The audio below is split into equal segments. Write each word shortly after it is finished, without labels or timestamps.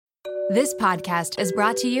This podcast is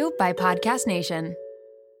brought to you by Podcast Nation.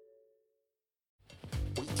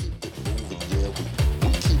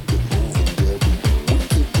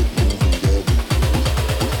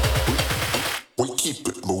 We keep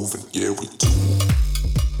it moving, yeah, we do.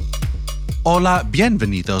 Hola,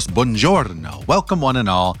 bienvenidos, buongiorno. Welcome one and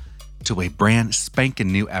all to a brand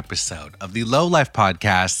spanking new episode of the Low Life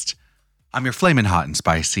Podcast. I'm your flaming hot and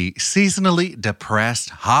spicy, seasonally depressed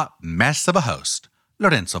hot mess of a host,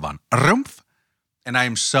 Lorenzo von Rumpf. And I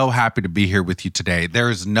am so happy to be here with you today. There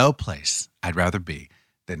is no place I'd rather be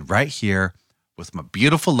than right here with my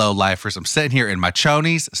beautiful low-lifers. I'm sitting here in my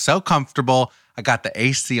chonies, so comfortable. I got the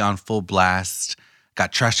AC on full blast,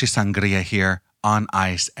 got trashy sangria here on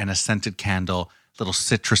ice, and a scented candle, little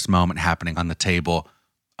citrus moment happening on the table.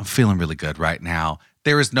 I'm feeling really good right now.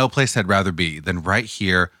 There is no place I'd rather be than right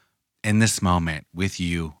here in this moment with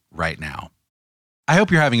you right now. I hope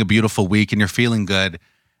you're having a beautiful week and you're feeling good.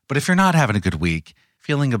 But if you're not having a good week,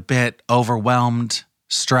 feeling a bit overwhelmed,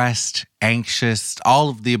 stressed, anxious, all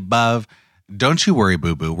of the above, don't you worry,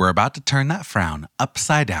 boo-boo. We're about to turn that frown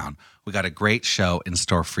upside down. We got a great show in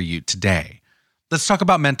store for you today. Let's talk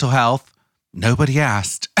about mental health. Nobody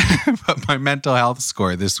asked, but my mental health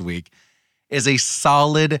score this week is a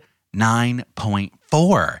solid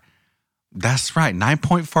 9.4. That's right,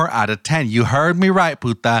 9.4 out of 10. You heard me right,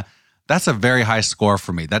 puta. That's a very high score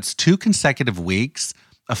for me. That's 2 consecutive weeks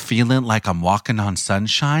of feeling like I'm walking on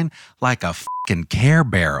sunshine, like a fucking Care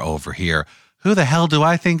Bear over here. Who the hell do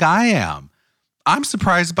I think I am? I'm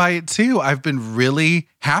surprised by it too. I've been really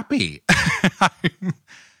happy. I'm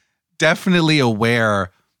definitely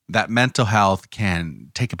aware that mental health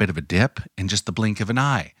can take a bit of a dip in just the blink of an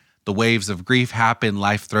eye. The waves of grief happen,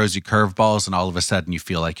 life throws you curveballs, and all of a sudden you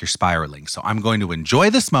feel like you're spiraling. So I'm going to enjoy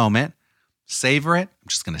this moment, savor it. I'm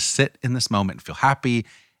just going to sit in this moment and feel happy.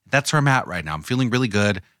 That's where I'm at right now. I'm feeling really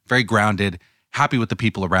good, very grounded, happy with the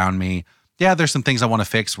people around me. Yeah, there's some things I want to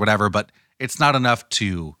fix, whatever, but it's not enough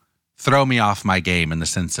to throw me off my game in the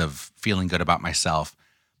sense of feeling good about myself.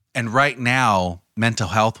 And right now, mental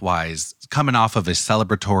health-wise, coming off of a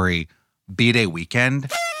celebratory B-Day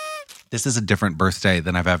weekend, this is a different birthday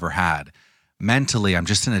than I've ever had. Mentally, I'm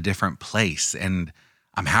just in a different place, and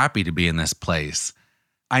I'm happy to be in this place.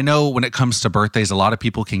 I know when it comes to birthdays, a lot of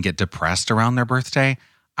people can get depressed around their birthday.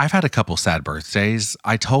 I've had a couple sad birthdays.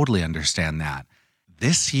 I totally understand that.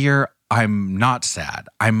 This year, I'm not sad.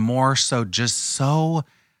 I'm more so just so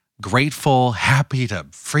grateful, happy to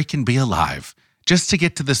freaking be alive. Just to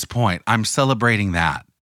get to this point, I'm celebrating that.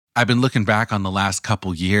 I've been looking back on the last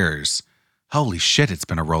couple years. Holy shit, it's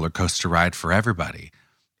been a roller coaster ride for everybody.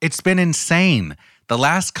 It's been insane. The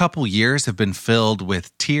last couple years have been filled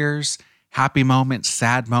with tears, happy moments,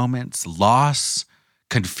 sad moments, loss,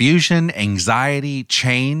 confusion, anxiety,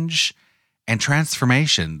 change, and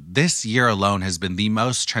transformation. This year alone has been the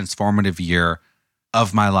most transformative year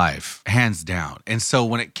of my life, hands down. And so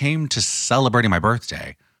when it came to celebrating my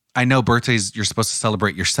birthday, I know birthdays, you're supposed to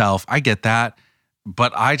celebrate yourself. I get that.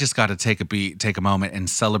 But I just got to take a moment and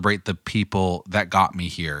celebrate the people that got me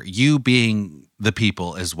here. You being the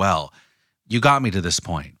people as well. You got me to this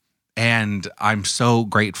point. And I'm so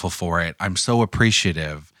grateful for it. I'm so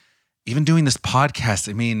appreciative. Even doing this podcast,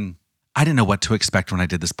 I mean, I didn't know what to expect when I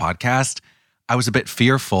did this podcast. I was a bit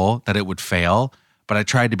fearful that it would fail, but I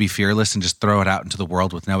tried to be fearless and just throw it out into the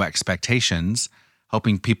world with no expectations,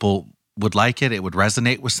 hoping people would like it. It would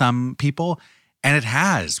resonate with some people. And it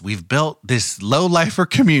has. We've built this low-lifer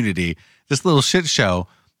community. This little shit show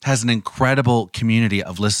has an incredible community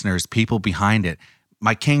of listeners, people behind it.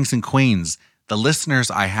 My kings and queens, the listeners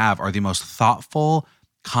I have are the most thoughtful,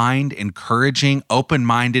 kind, encouraging,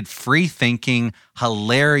 open-minded, free-thinking,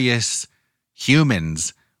 hilarious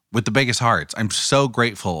humans with the biggest hearts. I'm so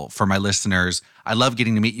grateful for my listeners. I love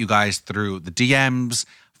getting to meet you guys through the DMs,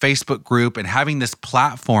 Facebook group, and having this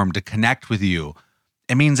platform to connect with you.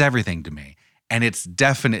 It means everything to me. And it's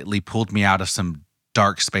definitely pulled me out of some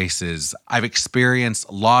dark spaces. I've experienced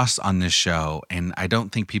loss on this show, and I don't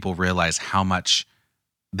think people realize how much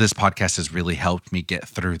this podcast has really helped me get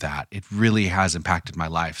through that. It really has impacted my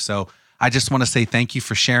life. So I just want to say thank you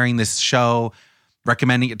for sharing this show,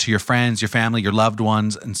 recommending it to your friends, your family, your loved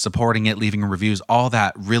ones, and supporting it, leaving reviews. All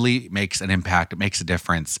that really makes an impact. It makes a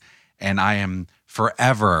difference. And I am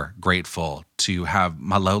forever grateful to have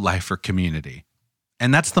my low-lifer community.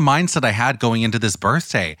 And that's the mindset I had going into this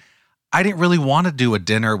birthday. I didn't really want to do a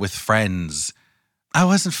dinner with friends. I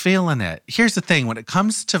wasn't feeling it. Here's the thing. When it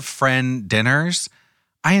comes to friend dinners,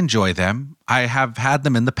 I enjoy them. I have had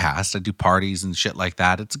them in the past. I do parties and shit like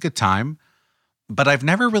that. It's a good time. But I've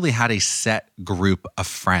never really had a set group of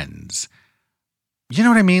friends. You know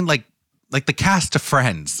what I mean? Like like the cast of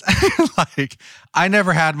Friends. Like I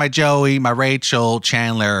never had my Joey, my Rachel,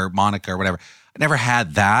 Chandler, Monica, or whatever. I never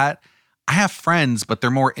had that. I have friends, but they're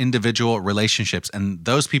more individual relationships. And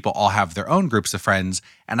those people all have their own groups of friends,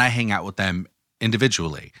 and I hang out with them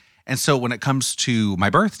individually. And so when it comes to my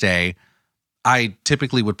birthday, I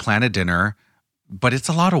typically would plan a dinner, but it's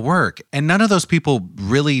a lot of work. And none of those people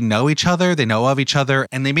really know each other. They know of each other,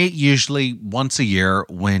 and they meet usually once a year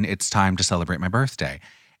when it's time to celebrate my birthday.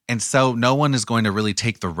 And so no one is going to really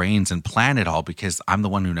take the reins and plan it all because I'm the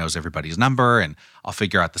one who knows everybody's number and I'll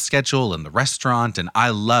figure out the schedule and the restaurant. And I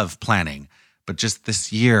love planning. But just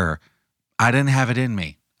this year, I didn't have it in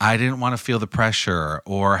me. I didn't want to feel the pressure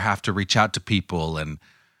or have to reach out to people. And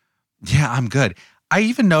yeah, I'm good. I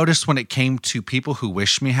even noticed when it came to people who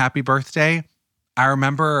wish me happy birthday, I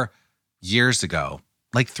remember years ago,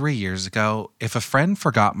 like 3 years ago, if a friend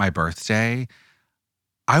forgot my birthday,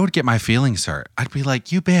 I would get my feelings hurt. I'd be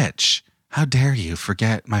like, you bitch, how dare you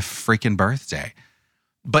forget my freaking birthday?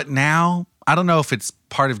 But now, I don't know if it's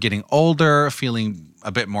part of getting older, feeling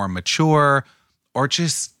a bit more mature, or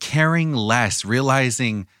just caring less,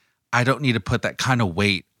 realizing I don't need to put that kind of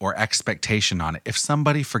weight or expectation on it. If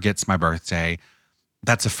somebody forgets my birthday,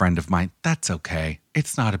 that's a friend of mine. That's okay.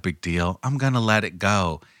 It's not a big deal. I'm going to let it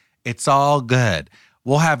go. It's all good.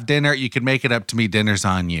 We'll have dinner. You can make it up to me. Dinner's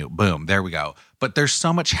on you. Boom. There we go. But there's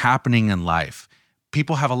so much happening in life.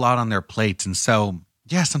 People have a lot on their plates. And so,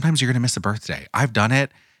 yeah, sometimes you're going to miss a birthday. I've done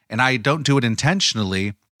it, and I don't do it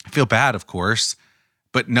intentionally. I feel bad, of course,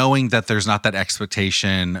 but knowing that there's not that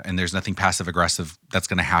expectation and there's nothing passive aggressive that's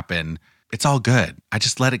going to happen, it's all good. I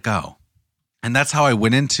just let it go. And that's how I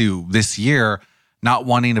went into this year, not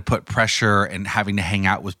wanting to put pressure and having to hang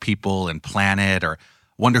out with people and plan it or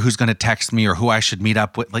wonder who's going to text me or who I should meet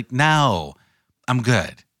up with. Like, no, I'm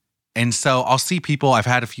good. And so I'll see people. I've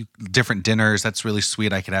had a few different dinners. That's really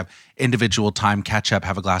sweet. I could have individual time, catch up,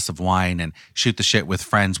 have a glass of wine, and shoot the shit with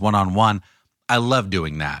friends one-on-one. I love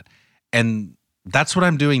doing that. And that's what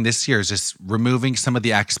I'm doing this year, is just removing some of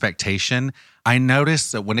the expectation. I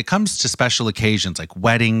notice that when it comes to special occasions like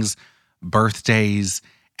weddings, birthdays,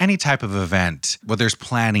 any type of event where there's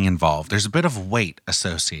planning involved, there's a bit of weight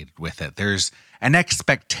associated with it. There's an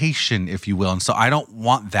expectation, if you will. And so I don't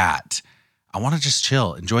want that. I want to just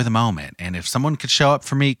chill, enjoy the moment. And if someone could show up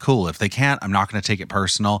for me, cool. If they can't, I'm not going to take it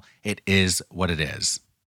personal. It is what it is.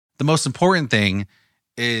 The most important thing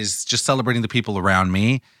is just celebrating the people around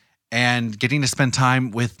me and getting to spend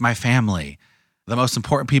time with my family. The most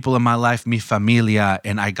important people in my life, mi familia,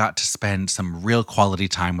 and I got to spend some real quality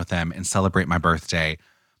time with them and celebrate my birthday.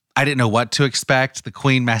 I didn't know what to expect. The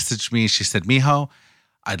queen messaged me. She said, Mijo,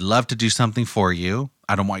 I'd love to do something for you.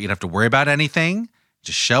 I don't want you to have to worry about anything.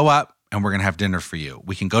 Just show up and we're going to have dinner for you.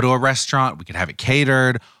 We can go to a restaurant. We can have it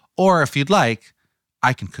catered. Or if you'd like,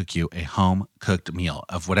 I can cook you a home-cooked meal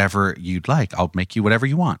of whatever you'd like. I'll make you whatever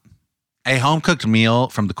you want. A home-cooked meal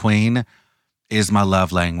from the queen is my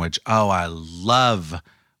love language. Oh, I love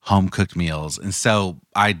home-cooked meals. And so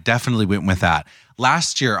I definitely went with that.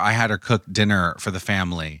 Last year, I had her cook dinner for the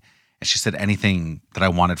family, and she said anything that I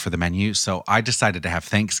wanted for the menu. So I decided to have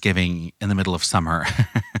Thanksgiving in the middle of summer.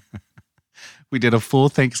 We did a full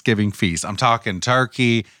Thanksgiving feast. I'm talking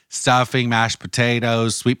turkey, stuffing, mashed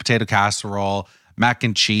potatoes, sweet potato casserole, mac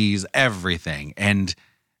and cheese, everything. And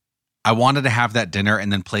I wanted to have that dinner and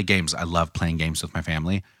then play games. I love playing games with my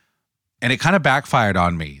family. And it kind of backfired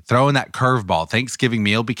on me, throwing that curveball Thanksgiving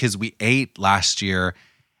meal, because we ate last year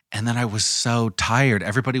and then I was so tired.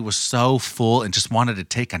 Everybody was so full and just wanted to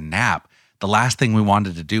take a nap. The last thing we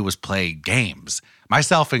wanted to do was play games,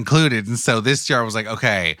 myself included. And so this year I was like,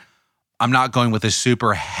 okay, I'm not going with a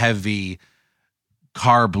super heavy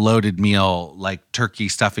carb-loaded meal like turkey,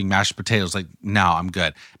 stuffing, mashed potatoes. Like, no, I'm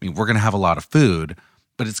good. I mean, we're going to have a lot of food,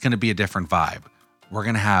 but it's going to be a different vibe. We're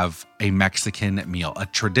going to have a Mexican meal, a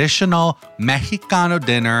traditional Mexicano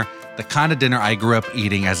dinner, the kind of dinner I grew up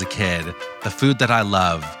eating as a kid, the food that I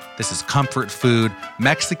love. This is comfort food,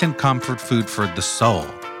 Mexican comfort food for the soul.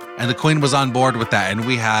 And the queen was on board with that, and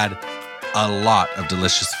we had a lot of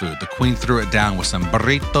delicious food. The queen threw it down with some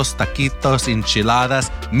burritos, taquitos, enchiladas,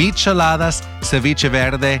 micheladas, ceviche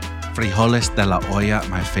verde, frijoles de la olla,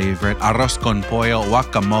 my favorite, arroz con pollo,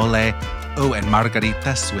 guacamole, and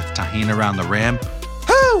margaritas with tahini around the rim.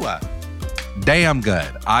 Whoo! Damn good.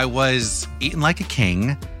 I was eating like a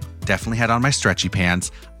king. Definitely had on my stretchy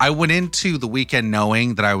pants. I went into the weekend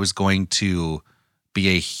knowing that I was going to be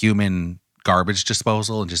a human garbage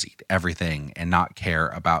disposal and just eat everything and not care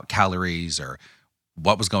about calories or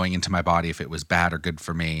what was going into my body, if it was bad or good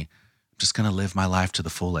for me. I'm just going to live my life to the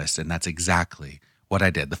fullest. And that's exactly what I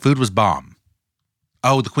did. The food was bomb.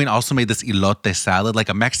 Oh, the queen also made this elote salad, like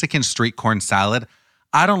a Mexican street corn salad.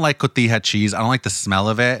 I don't like cotija cheese. I don't like the smell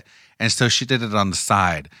of it. And so she did it on the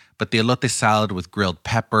side. But the elote salad with grilled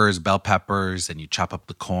peppers, bell peppers, and you chop up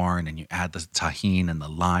the corn and you add the tahini and the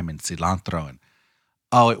lime and cilantro. And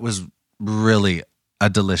oh, it was really a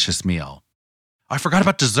delicious meal. I forgot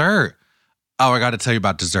about dessert. Oh, I got to tell you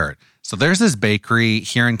about dessert. So there's this bakery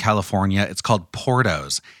here in California. It's called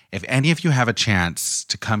Porto's. If any of you have a chance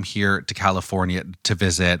to come here to California to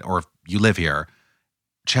visit, or if you live here,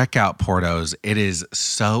 check out Porto's. It is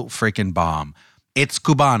so freaking bomb. It's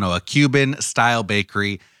Cubano, a Cuban-style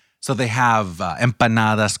bakery. So they have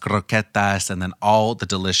empanadas, croquetas, and then all the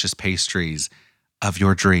delicious pastries of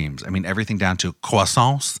your dreams. I mean, everything down to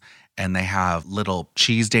croissants. And they have little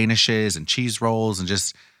cheese danishes and cheese rolls and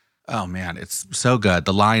just, oh man, it's so good.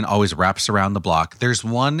 The line always wraps around the block. There's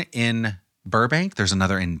one in Burbank. There's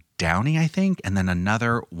another in Downey, I think, and then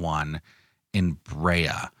another one in Brea.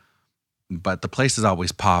 But the place is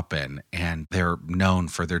always poppin', and they're known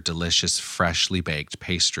for their delicious, freshly baked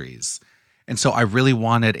pastries. And so I really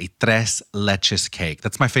wanted a tres leches cake.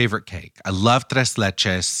 That's my favorite cake. I love tres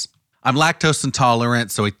leches. I'm lactose intolerant,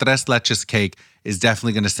 so a tres leches cake is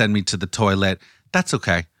definitely going to send me to the toilet. That's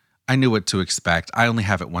okay. I knew what to expect. I only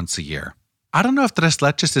have it once a year. I don't know if tres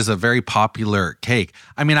leches is a very popular cake.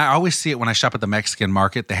 I mean, I always see it when I shop at the Mexican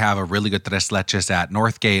market. They have a really good tres leches at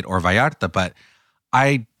Northgate or Vallarta, but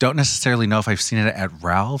I don't necessarily know if I've seen it at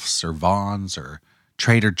Ralph's or Vaughn's or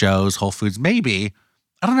Trader Joe's, Whole Foods. Maybe.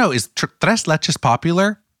 I don't know. Is tres leches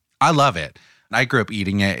popular? I love it. I grew up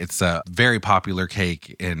eating it. It's a very popular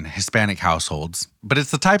cake in Hispanic households, but it's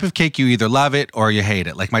the type of cake you either love it or you hate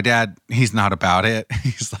it. Like my dad, he's not about it.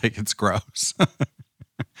 He's like, it's gross.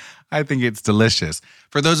 I think it's delicious.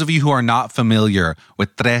 For those of you who are not familiar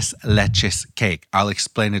with tres leches cake, I'll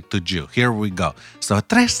explain it to you. Here we go. So a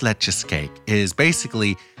tres leches cake is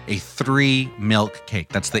basically a 3-milk cake.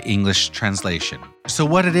 That's the English translation. So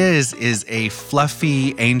what it is a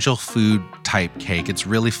fluffy angel food type cake. It's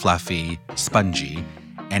really fluffy, spongy,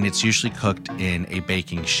 and it's usually cooked in a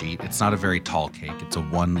baking sheet. It's not a very tall cake. It's a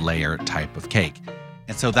 1-layer type of cake.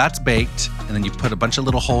 And so that's baked, and then you put a bunch of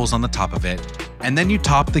little holes on the top of it, and then you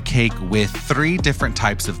top the cake with 3 different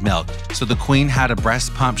types of milk. So the queen had a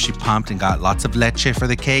breast pump. She pumped and got lots of leche for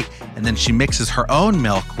the cake, and then she mixes her own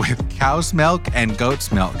milk with cow's milk and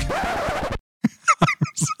goat's milk.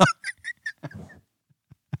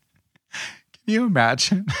 Can you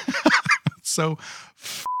imagine? It's so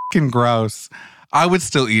fucking gross. I would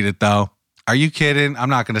still eat it though. Are you kidding? I'm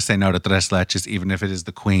not going to say no to tres leches, even if it is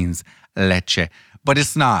the queen's leche. But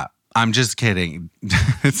it's not. I'm just kidding.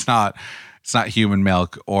 It's not human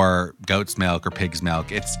milk or goat's milk or pig's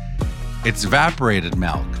milk. It's evaporated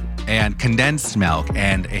milk and condensed milk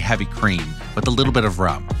and a heavy cream with a little bit of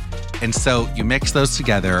rum. And so you mix those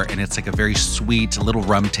together and it's like a very sweet little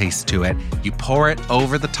rum taste to it. You pour it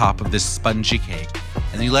over the top of this spongy cake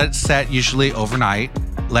and then you let it set usually overnight.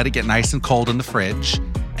 Let it get nice and cold in the fridge.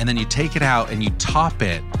 And then you take it out and you top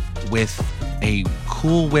it with a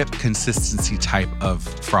Cool Whip consistency type of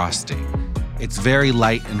frosting. It's very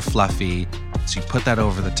light and fluffy, so you put that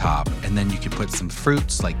over the top, and then you can put some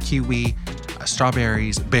fruits like kiwi,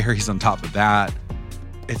 strawberries, berries on top of that.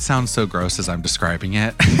 It sounds so gross as I'm describing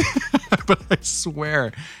it, but I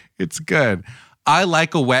swear it's good. I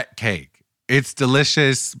like a wet cake. It's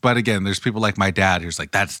delicious, but again, there's people like my dad who's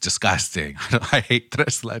like, that's disgusting. I hate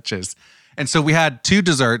tres leches. And so we had 2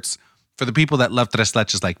 desserts. For the people that love tres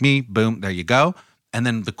leches like me, boom, there you go. And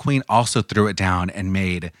then the queen also threw it down and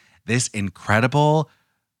made this incredible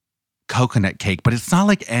coconut cake, but it's not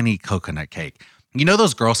like any coconut cake. You know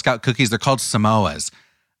those Girl Scout cookies? They're called Samoas.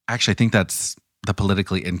 Actually, I think that's the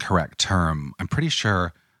politically incorrect term. I'm pretty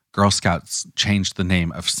sure Girl Scouts changed the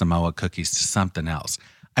name of Samoa cookies to something else.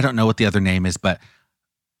 I don't know what the other name is, but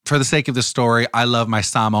for the sake of the story, I love my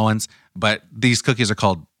Samoans, but these cookies are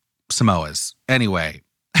called Samoas. Anyway,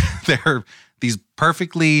 they're these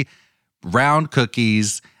perfectly round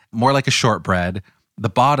cookies, more like a shortbread. The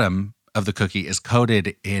bottom of the cookie is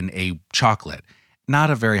coated in a chocolate, not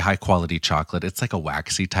a very high quality chocolate. It's like a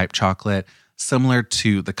waxy type chocolate, similar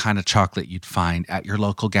to the kind of chocolate you'd find at your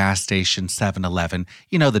local gas station, 7-Eleven.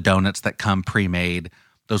 You know, the donuts that come pre-made,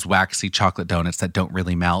 those waxy chocolate donuts that don't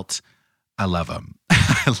really melt. I love them.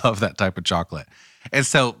 I love that type of chocolate. And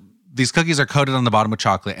so these cookies are coated on the bottom with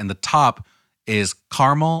chocolate, and the top is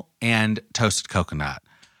caramel and toasted coconut.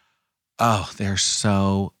 Oh, they're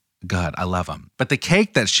so good. I love them. But the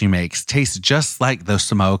cake that she makes tastes just like those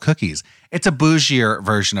Samoa cookies. It's a bougier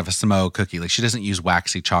version of a Samoa cookie. Like, she doesn't use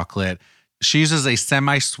waxy chocolate. She uses a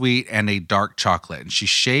semi-sweet and a dark chocolate, and she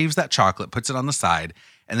shaves that chocolate, puts it on the side,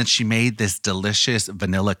 And then she made this delicious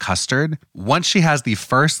vanilla custard. Once she has the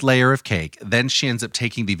first layer of cake, then she ends up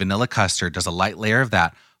taking the vanilla custard, does a light layer of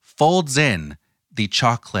that, folds in the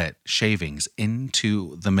chocolate shavings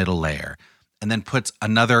into the middle layer, and then puts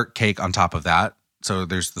another cake on top of that. So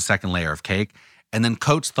there's the second layer of cake, and then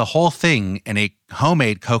coats the whole thing in a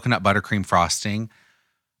homemade coconut buttercream frosting.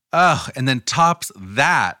 Oh, and then tops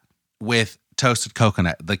that with toasted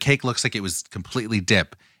coconut. The cake looks like it was completely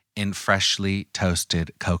dipped in freshly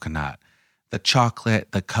toasted coconut. The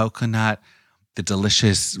chocolate, the coconut, the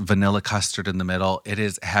delicious vanilla custard in the middle. It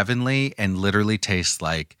is heavenly and literally tastes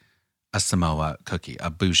like a Samoa cookie, a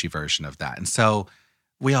bougie version of that. And so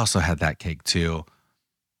we also had that cake too.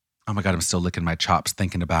 Oh my God, I'm still licking my chops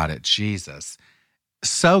thinking about it. Jesus.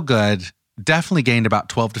 So good. Definitely gained about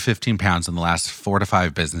 12 to 15 pounds in the last 4 to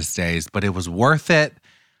 5 business days, but it was worth it.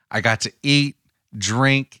 I got to eat,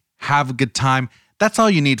 drink, have a good time. That's all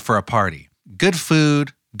you need for a party. Good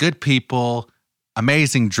food, good people,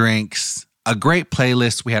 amazing drinks, a great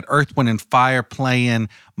playlist. We had Earth, Wind, and Fire playing,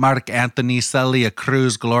 Marc Anthony, Celia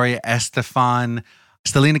Cruz, Gloria Estefan,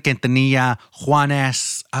 Selena Quintanilla,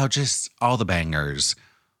 Juanes. Oh, just all the bangers.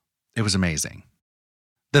 It was amazing.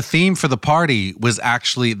 The theme for the party was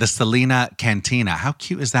actually the Selena Cantina. How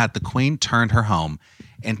cute is that? The queen turned her home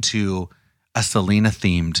into a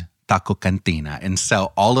Selena-themed taco cantina. And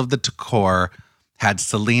so all of the decor had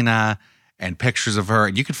Selena and pictures of her.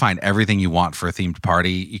 You could find everything you want for a themed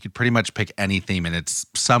party. You could pretty much pick any theme and it's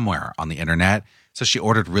somewhere on the internet. So she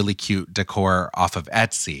ordered really cute decor off of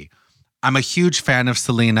Etsy. I'm a huge fan of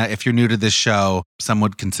Selena. If you're new to this show, some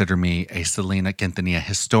would consider me a Selena Quintanilla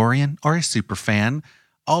historian or a super fan.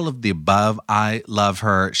 All of the above. I love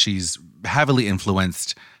her. She's heavily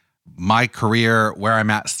influenced my career, where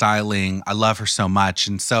I'm at styling. I love her so much.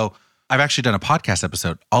 And so I've actually done a podcast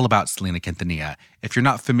episode all about Selena Quintanilla. If you're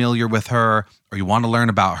not familiar with her or you want to learn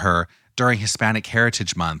about her, during Hispanic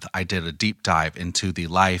Heritage Month, I did a deep dive into the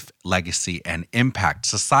life, legacy, and impact,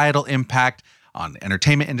 societal impact on the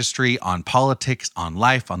entertainment industry, on politics, on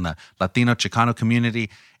life, on the Latino Chicano community.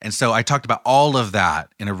 And so I talked about all of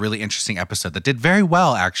that in a really interesting episode that did very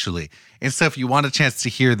well, actually. And so if you want a chance to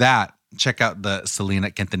hear that, check out the Selena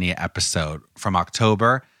Quintanilla episode from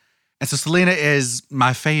October. And so Selena is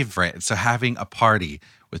my favorite. So having a party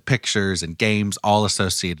with pictures and games all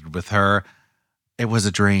associated with her, it was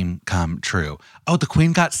a dream come true. Oh, the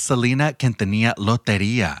queen got Selena Quintanilla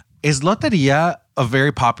Loteria. Is Loteria a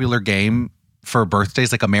very popular game for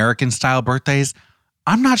birthdays, like American-style birthdays?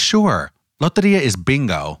 I'm not sure. Loteria is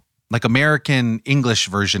bingo, like American English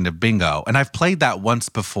version of bingo. And I've played that once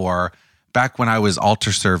before. Back when I was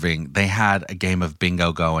altar serving, they had a game of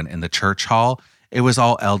bingo going in the church hall. It was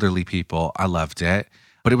all elderly people. I loved it.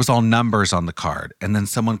 But it was all numbers on the card. And then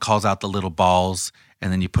someone calls out the little balls,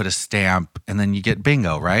 and then you put a stamp, and then you get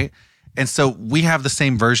bingo, right? And so we have the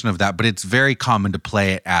same version of that, but it's very common to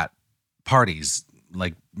play it at parties,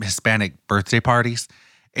 like Hispanic birthday parties.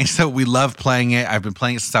 And so we love playing it. I've been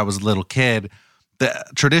playing it since I was a little kid. The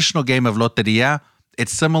traditional game of Loteria,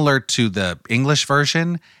 it's similar to the English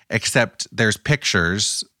version, except there's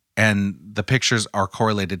pictures, and the pictures are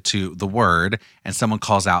correlated to the word, and someone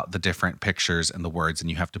calls out the different pictures and the words, and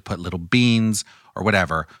you have to put little beans or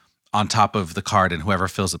whatever on top of the card, and whoever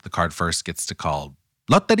fills up the card first gets to call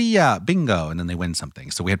Loteria, bingo, and then they win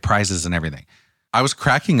something. So we had prizes and everything. I was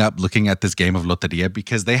cracking up looking at this game of Loteria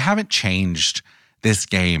because they haven't changed this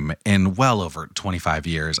game in well over 25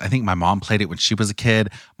 years. I think my mom played it when she was a kid.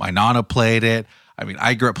 My nana played it. I mean,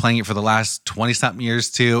 I grew up playing it for the last 20-something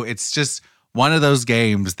years too. It's just one of those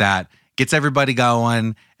games that gets everybody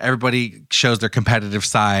going. Everybody shows their competitive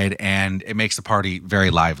side, and it makes the party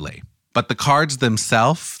very lively. But the cards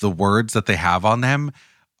themselves, the words that they have on them,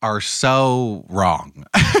 are so wrong.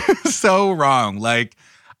 So wrong. Like,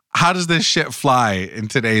 how does this shit fly in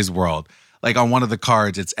today's world? Like on one of the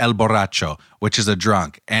cards, it's El Borracho, which is a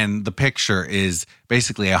drunk. And the picture is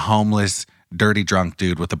basically a homeless, dirty drunk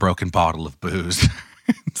dude with a broken bottle of booze.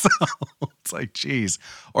 So it's like, geez.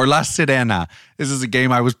 Or La Sirena. This is a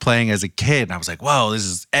game I was playing as a kid. And I was like, whoa, this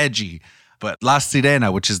is edgy. But La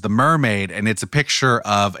Sirena, which is the mermaid, and it's a picture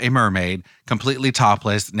of a mermaid, completely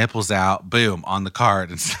topless, nipples out, boom, on the card.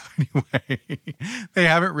 And so anyway, they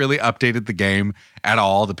haven't really updated the game at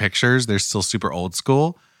all, the pictures. They're still super old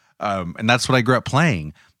school. And that's what I grew up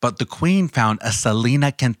playing. But the queen found a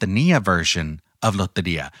Selena Quintanilla version of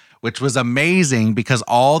Loteria, which was amazing because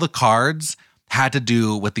all the cards had to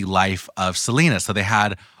do with the life of Selena. So they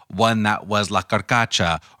had one that was La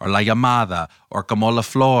Carcacha or La Llamada or Como la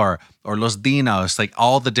Flor or Los Dinos, like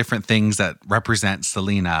all the different things that represent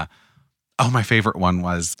Selena. Oh, my favorite one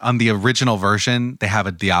was on the original version, they have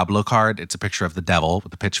a Diablo card. It's a picture of the devil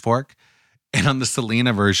with a pitchfork. And on the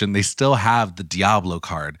Selena version, they still have the Diablo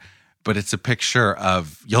card, but it's a picture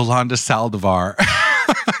of Yolanda Saldivar.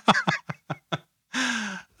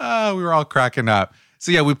 Oh, we were all cracking up.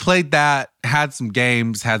 So yeah, we played that, had some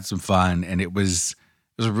games, had some fun, and it was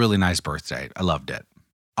a really nice birthday. I loved it.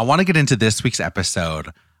 I want to get into this week's episode.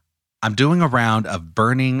 I'm doing a round of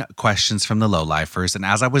burning questions from the lowlifers, and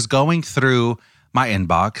as I was going through my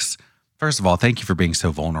inbox, first of all, thank you for being so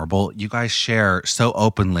vulnerable. You guys share so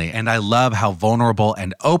openly, and I love how vulnerable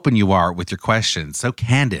and open you are with your questions. So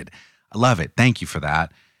candid. I love it. Thank you for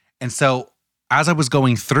that. And so as I was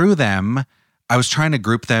going through them, I was trying to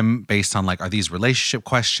group them based on are these relationship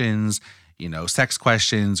questions, sex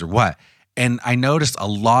questions or what? And I noticed a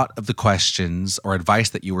lot of the questions or advice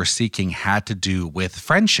that you were seeking had to do with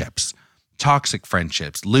friendships, toxic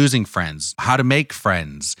friendships, losing friends, how to make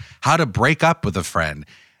friends, how to break up with a friend.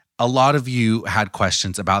 A lot of you had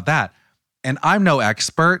questions about that. And I'm no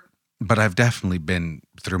expert, but I've definitely been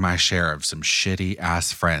through my share of some shitty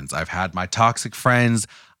ass friends. I've had my toxic friends.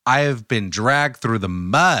 I have been dragged through the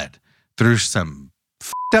mud through some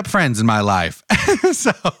fucked up friends in my life.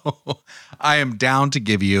 So I am down to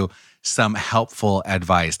give you some helpful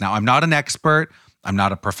advice. Now, I'm not an expert. I'm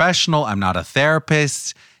not a professional. I'm not a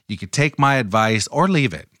therapist. You could take my advice or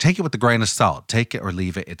leave it. Take it with a grain of salt. Take it or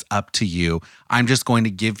leave it. It's up to you. I'm just going to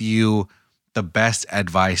give you the best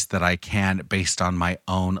advice that I can based on my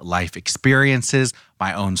own life experiences,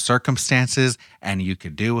 my own circumstances, and you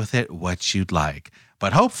could do with it what you'd like.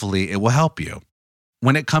 But hopefully it will help you.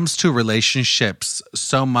 When it comes to relationships,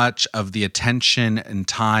 so much of the attention and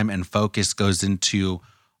time and focus goes into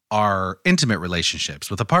our intimate relationships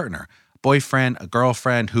with a partner, boyfriend, a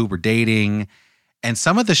girlfriend, who we're dating. And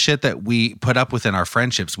some of the shit that we put up with in our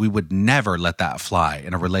friendships, we would never let that fly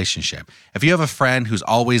in a relationship. If you have a friend who's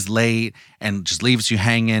always late and just leaves you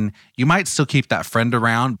hanging, you might still keep that friend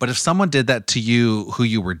around. But if someone did that to you who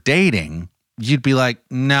you were dating, you'd be like,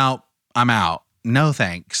 no, I'm out. No,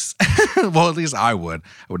 thanks. Well, at least I would.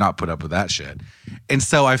 I would not put up with that shit. And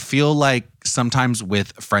so I feel like sometimes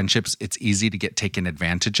with friendships, it's easy to get taken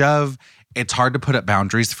advantage of. It's hard to put up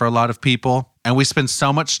boundaries for a lot of people. And we spend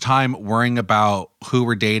so much time worrying about who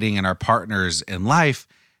we're dating and our partners in life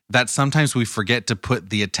that sometimes we forget to put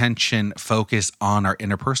the attention, focus on our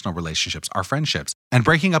interpersonal relationships, our friendships. And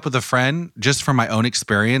breaking up with a friend, just from my own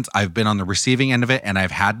experience, I've been on the receiving end of it and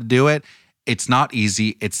I've had to do it. It's not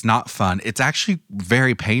easy. It's not fun. It's actually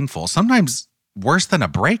very painful, sometimes worse than a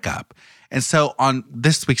breakup. And so on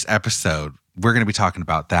this week's episode, we're going to be talking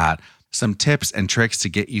about that. Some tips and tricks to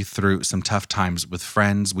get you through some tough times with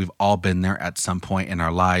friends. We've all been there at some point in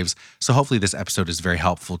our lives. So hopefully this episode is very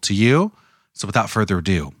helpful to you. So without further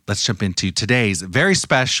ado, let's jump into today's very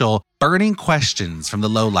special Burning Questions from the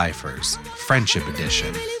Lowlifers, Friendship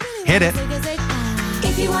Edition. Hit it.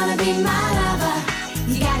 If you want to be my lover,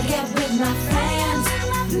 you gotta get with my friends.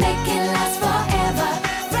 Make it last forever.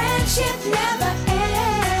 Friendship never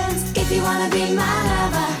ends. If you want to be my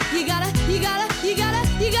lover, you gotta make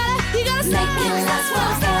it last forever.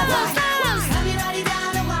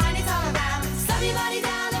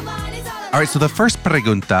 All right, so the first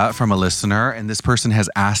pregunta from a listener, and this person has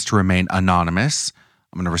asked to remain anonymous.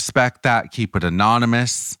 I'm going to respect that, keep it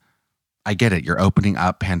anonymous. I get it. You're opening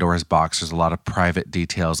up Pandora's box. There's a lot of private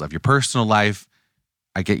details of your personal life.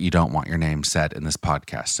 I get you don't want your name said in this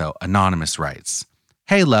podcast. So anonymous writes,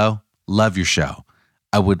 "Hey, Lo, love your show.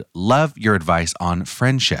 I would love your advice on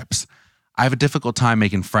friendships. I have a difficult time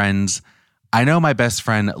making friends. I know my best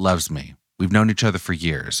friend loves me. We've known each other for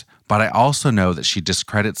years, but I also know that she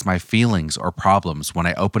discredits my feelings or problems when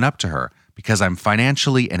I open up to her because I'm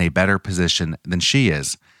financially in a better position than she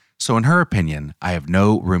is. So in her opinion, I have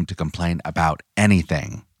no room to complain about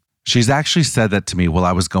anything. She's actually said that to me while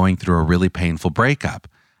I was going through a really painful breakup.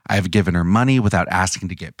 I have given her money without asking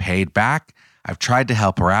to get paid back. I've tried to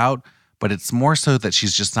help her out, but it's more so that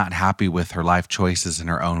she's just not happy with her life choices in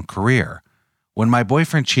her own career. When my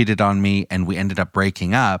boyfriend cheated on me and we ended up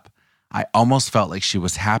breaking up, I almost felt like she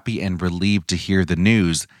was happy and relieved to hear the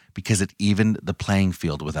news because it evened the playing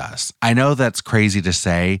field with us. I know that's crazy to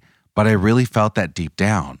say, but I really felt that deep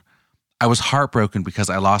down. I was heartbroken because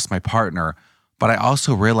I lost my partner, but I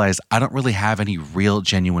also realized I don't really have any real,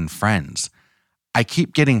 genuine friends. I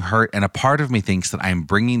keep getting hurt, and a part of me thinks that I'm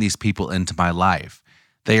bringing these people into my life.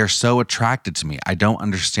 They are so attracted to me. I don't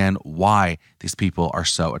understand why these people are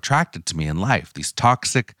so attracted to me in life, these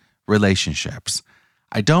toxic relationships.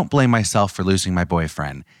 I don't blame myself for losing my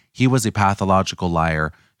boyfriend. He was a pathological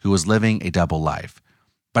liar who was living a double life.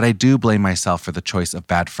 But I do blame myself for the choice of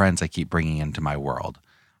bad friends I keep bringing into my world.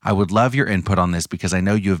 I would love your input on this because I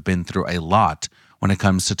know you have been through a lot when it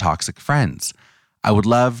comes to toxic friends. I would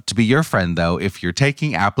love to be your friend, though, if you're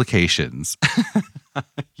taking applications.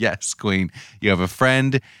 Yes, Queen, you have a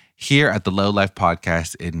friend here at the Low Life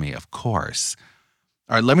Podcast in me, of course.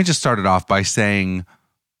 All right, let me just start it off by saying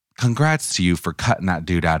congrats to you for cutting that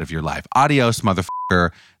dude out of your life. Adios,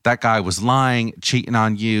 motherfucker. That guy was lying, cheating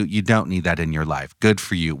on you. You don't need that in your life. Good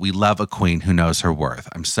for you. We love a queen who knows her worth.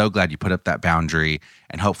 I'm so glad you put up that boundary,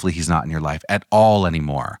 and hopefully he's not in your life at all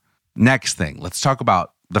anymore. Next thing, let's talk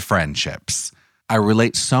about the friendships. I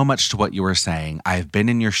relate so much to what you were saying. I've been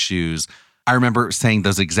in your shoes. I remember saying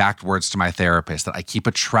those exact words to my therapist, that I keep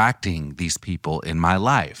attracting these people in my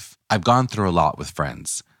life. I've gone through a lot with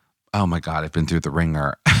friends. Oh my God, I've been through the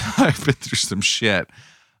ringer. I've been through some shit.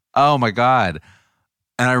 Oh my God.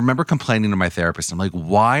 And I remember complaining to my therapist. I'm like,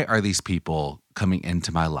 why are these people coming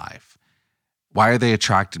into my life? Why are they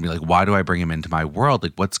attracted to me? Like, why do I bring them into my world?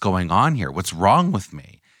 Like, what's going on here? What's wrong with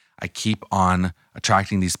me? I keep on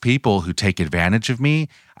attracting these people who take advantage of me.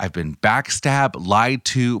 I've been backstabbed, lied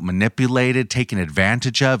to, manipulated, taken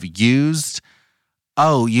advantage of, used.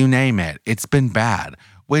 Oh, you name it. It's been bad,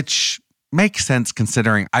 which makes sense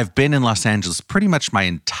considering I've been in Los Angeles pretty much my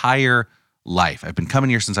entire life. I've been coming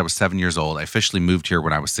here since I was 7 years old. I officially moved here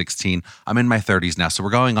when I was 16. I'm in my 30s now, so we're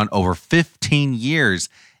going on over 15 years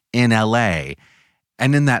in LA.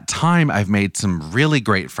 And in that time, I've made some really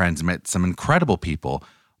great friends, met some incredible people,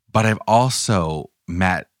 but I've also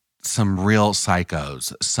met some real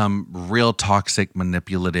psychos, some real toxic,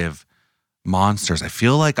 manipulative monsters. I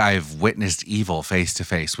feel like I've witnessed evil face to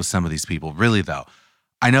face with some of these people, really though.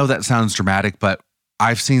 I know that sounds dramatic, but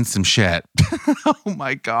I've seen some shit. Oh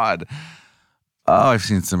my God. Oh, I've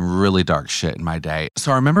seen some really dark shit in my day.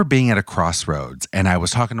 So I remember being at a crossroads and I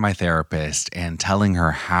was talking to my therapist and telling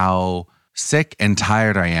her how sick and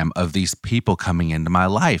tired I am of these people coming into my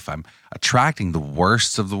life. I'm attracting the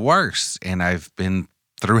worst of the worst, and I've been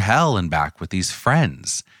through hell and back with these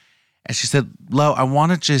friends. And she said, Lo, I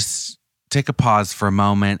want to just take a pause for a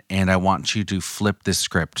moment and I want you to flip this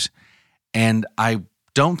script. And I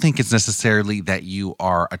don't think it's necessarily that you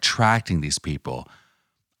are attracting these people.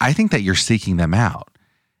 I think that you're seeking them out.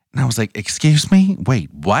 And I was like, excuse me?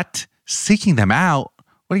 Wait, what? Seeking them out?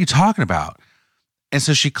 What are you talking about? And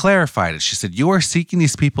so she clarified it. She said, you are seeking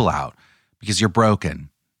these people out because you're broken.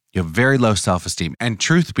 You have very low self-esteem. And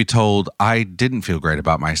truth be told, I didn't feel great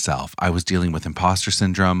about myself. I was dealing with imposter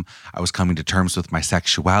syndrome. I was coming to terms with my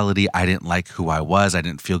sexuality. I didn't like who I was. I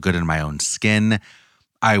didn't feel good in my own skin.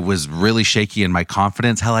 I was really shaky in my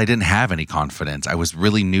confidence. Hell, I didn't have any confidence. I was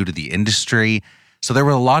really new to the industry. So there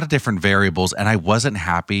were a lot of different variables, and I wasn't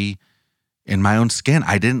happy in my own skin.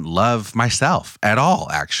 I didn't love myself at all,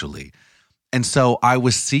 actually. And so I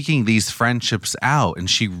was seeking these friendships out, and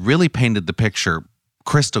she really painted the picture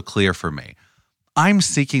crystal clear for me. I'm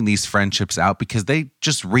seeking these friendships out because they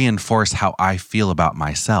just reinforce how I feel about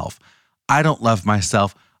myself. I don't love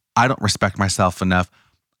myself. I don't respect myself enough.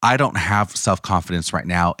 I don't have self-confidence right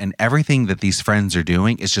now, and everything that these friends are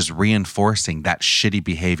doing is just reinforcing that shitty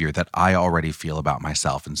behavior that I already feel about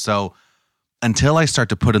myself. And so until I start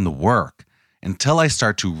to put in the work, until I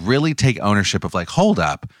start to really take ownership of like, hold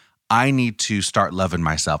up, I need to start loving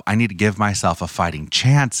myself. I need to give myself a fighting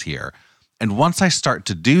chance here. And once I start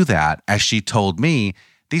to do that, as she told me,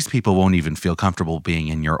 these people won't even feel comfortable being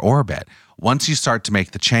in your orbit. Once you start to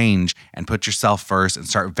make the change and put yourself first and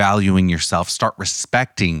start valuing yourself, start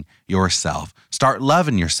respecting yourself, start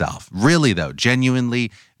loving yourself. Really though, genuinely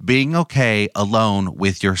being okay alone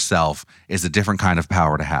with yourself is a different kind of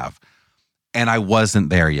power to have. And I wasn't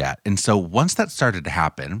there yet. And so once that started to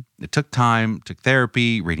happen, it took time, took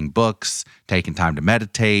therapy, reading books, taking time to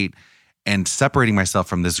meditate, and separating myself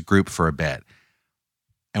from this group for a bit.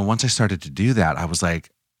 And once I started to do that, I was like,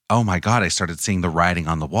 oh my God, I started seeing the writing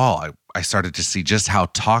on the wall. I started to see just how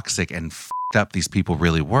toxic and fucked up these people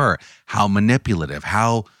really were, how manipulative,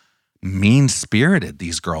 how mean-spirited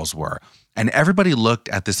these girls were. And everybody looked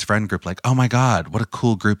at this friend group like, oh my God, what a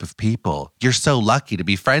cool group of people. You're so lucky to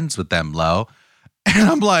be friends with them, Lo. And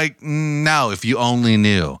I'm like, no, if you only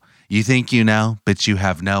knew. You think you know, but you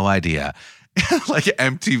have no idea. Like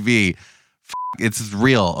MTV, it's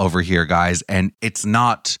real over here, guys. And it's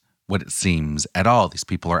not what it seems at all. These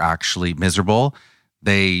people are actually miserable.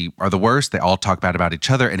 They are the worst. They all talk bad about each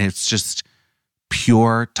other. And it's just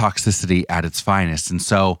pure toxicity at its finest. And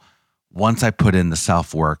so once I put in the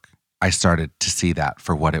self-work, I started to see that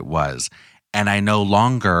for what it was. And I no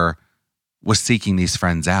longer was seeking these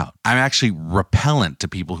friends out. I'm actually repellent to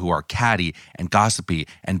people who are catty and gossipy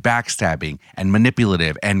and backstabbing and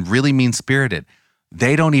manipulative and really mean-spirited.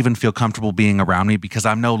 They don't even feel comfortable being around me because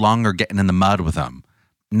I'm no longer getting in the mud with them.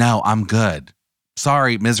 no, I'm good.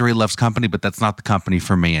 Sorry, misery loves company, but that's not the company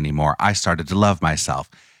for me anymore. I started to love myself.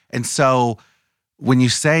 And so when you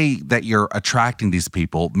say that you're attracting these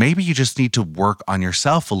people, maybe you just need to work on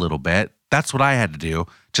yourself a little bit. That's what I had to do,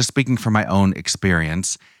 just speaking from my own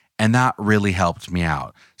experience. And that really helped me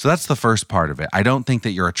out. So that's the first part of it. I don't think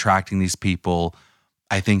that you're attracting these people.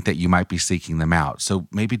 I think that you might be seeking them out. So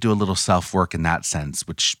maybe do a little self-work in that sense,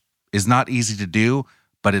 which is not easy to do,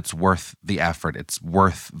 but it's worth the effort. It's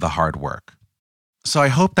worth the hard work. So I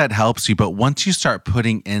hope that helps you. But once you start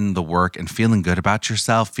putting in the work and feeling good about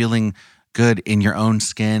yourself, feeling good in your own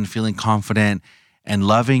skin, feeling confident and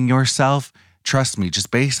loving yourself, trust me,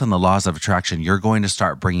 just based on the laws of attraction, you're going to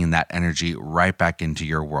start bringing that energy right back into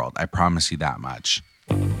your world. I promise you that much.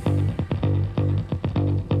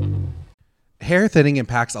 Hair thinning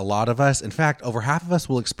impacts a lot of us. In fact, over half of us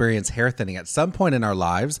will experience hair thinning at some point in our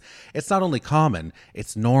lives. It's not only common,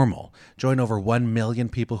 it's normal. Join over 1 million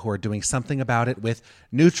people who are doing something about it with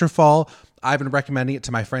Nutrafol. I've been recommending it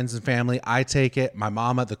to my friends and family. I take it. My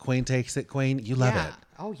mama, the Queen, takes it. Queen, you love it.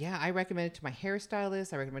 Oh, yeah. I recommend it to my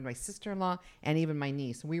hairstylist. I recommend my sister-in-law and even my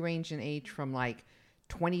niece. We range in age from like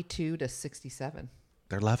 22 to 67.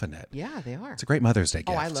 They're loving it. Yeah, they are. It's a great Mother's Day gift.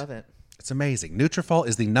 Oh, I love it. It's amazing. Nutrafol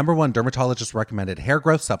is the #1 dermatologist recommended hair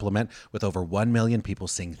growth supplement, with over 1 million people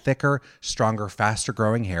seeing thicker, stronger, faster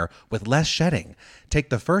growing hair with less shedding.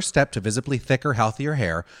 Take the first step to visibly thicker, healthier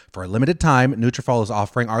hair. For a limited time, Nutrafol is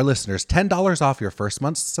offering our listeners $10 off your first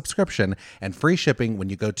month's subscription and free shipping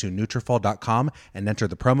when you go to Nutrafol.com and enter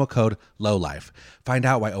the promo code LOWLIFE. Find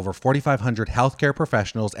out why over 4,500 healthcare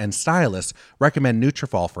professionals and stylists recommend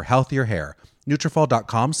Nutrafol for healthier hair.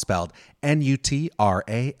 Nutrafol.com, spelled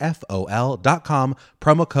Nutrafol.com,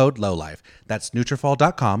 promo code LOWLIFE. That's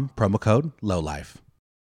Nutrafol.com, promo code LOWLIFE.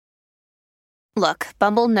 Look,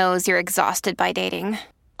 Bumble knows you're exhausted by dating.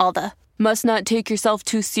 All the must not take yourself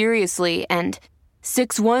too seriously and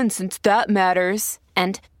 6'1" since that matters.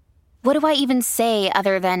 And what do I even say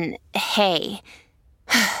other than hey?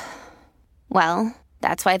 Well,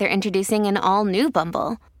 that's why they're introducing an all-new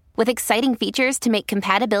Bumble. With exciting features to make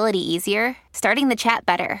compatibility easier, starting the chat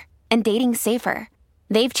better, and dating safer.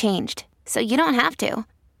 They've changed, so you don't have to.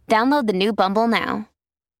 Download the new Bumble now.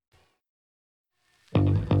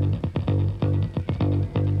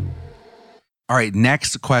 All right,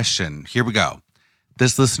 next question. Here we go.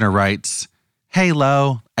 This listener writes, "Hey,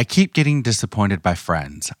 Lo, I keep getting disappointed by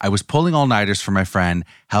friends. I was pulling all-nighters for my friend,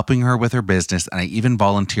 helping her with her business, and I even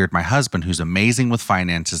volunteered my husband, who's amazing with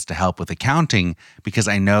finances, to help with accounting because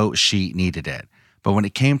I know she needed it. But when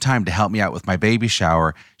it came time to help me out with my baby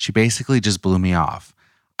shower, she basically just blew me off.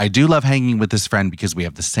 I do love hanging with this friend because we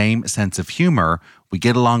have the same sense of humor. We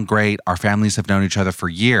get along great. Our families have known each other for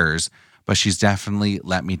years, but she's definitely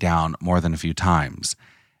let me down more than a few times.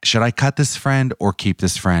 Should I cut this friend or keep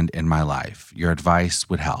this friend in my life? Your advice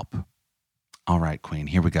would help." All right, Queen,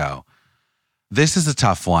 here we go. This is a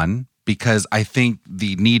tough one because I think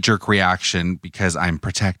the knee-jerk reaction, because I'm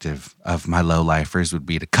protective of my low-lifers, would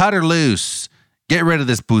be to cut her loose. Get rid of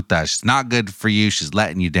this puta. She's not good for you. She's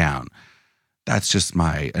letting you down. That's just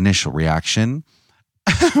my initial reaction.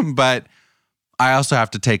 But I also have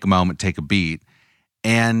to take a moment, take a beat,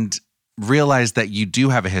 and realize that you do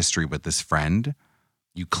have a history with this friend.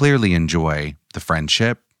 You clearly enjoy the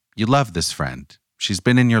friendship. You love this friend. She's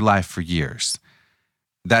been in your life for years.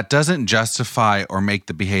 That doesn't justify or make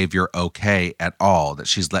the behavior okay at all that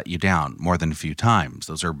she's let you down more than a few times.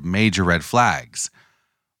 Those are major red flags.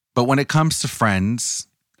 But when it comes to friends,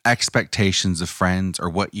 expectations of friends or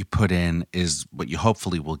what you put in is what you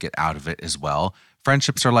hopefully will get out of it as well.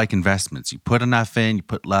 Friendships are like investments. You put enough in, you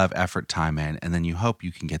put love, effort, time in, and then you hope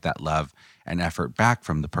you can get that love and effort back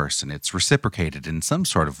from the person. It's reciprocated in some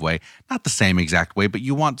sort of way, not the same exact way, but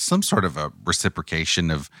you want some sort of a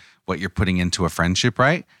reciprocation of what you're putting into a friendship,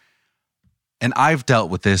 right? And I've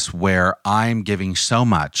dealt with this where I'm giving so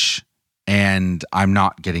much and I'm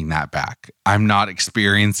not getting that back. I'm not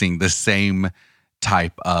experiencing the same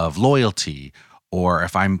type of loyalty. Or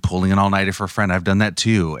if I'm pulling an all-nighter for a friend, I've done that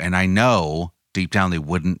too. And I know deep down they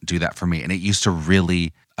wouldn't do that for me. And it used to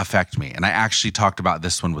really affect me. And I actually talked about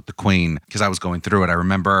this one with the Queen because I was going through it. I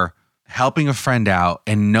remember helping a friend out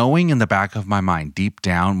and knowing in the back of my mind, deep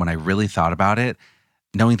down, when I really thought about it,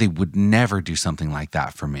 knowing they would never do something like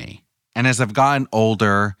that for me. And as I've gotten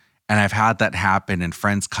older and I've had that happen and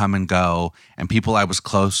friends come and go and people I was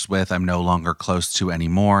close with, I'm no longer close to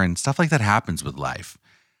anymore, and stuff like that happens with life.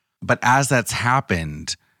 But as that's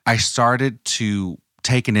happened, I started to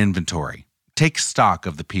take an inventory, take stock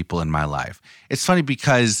of the people in my life. It's funny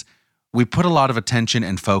because we put a lot of attention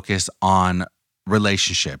and focus on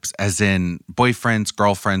relationships, as in boyfriends,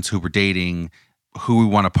 girlfriends who we're dating, who we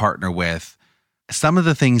want to partner with, some of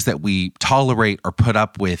the things that we tolerate or put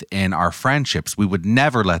up with in our friendships, we would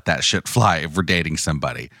never let that shit fly if we're dating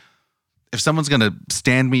somebody. If someone's going to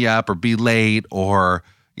stand me up or be late or,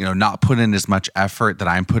 not put in as much effort that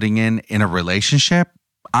I'm putting in a relationship,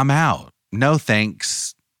 I'm out. No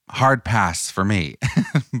thanks. Hard pass for me.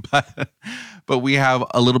 But we have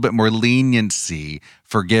a little bit more leniency,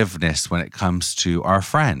 forgiveness when it comes to our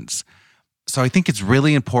friends. So I think it's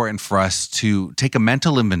really important for us to take a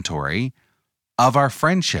mental inventory of our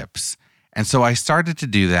friendships. And so I started to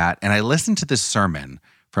do that, and I listened to this sermon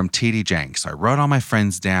from T.D. Jenks. So I wrote all my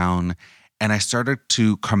friends down, and I started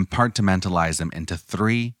to compartmentalize them into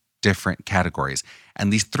 3 different categories.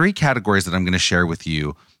 And these 3 categories that I'm going to share with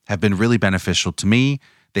you have been really beneficial to me.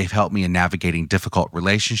 They've helped me in navigating difficult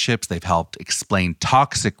relationships. They've helped explain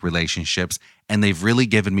toxic relationships, and they've really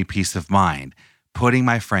given me peace of mind, putting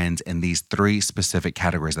my friends in these 3 specific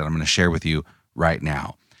categories that I'm going to share with you right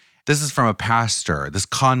now. This is from a pastor. This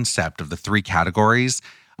concept of the 3 categories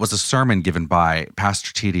was a sermon given by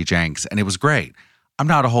Pastor T.D. Jenks, and it was great. I'm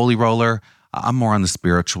not a holy roller. I'm more on the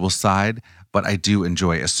spiritual side, but I do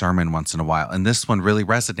enjoy a sermon once in a while, and this one really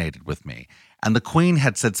resonated with me. And the Queen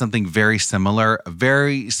had said something very similar, a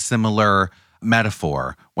very similar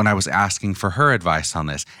metaphor when I was asking for her advice on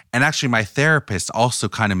this. And actually, my therapist also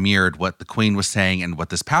kind of mirrored what the Queen was saying and what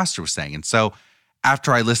this pastor was saying. And so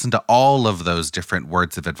after I listened to all of those different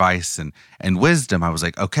words of advice and wisdom, I was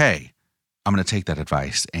like, okay, I'm going to take that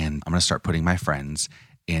advice and I'm going to start putting my friends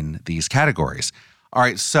in these categories. All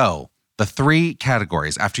right, so the 3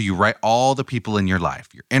 categories, after you write all the people in your life,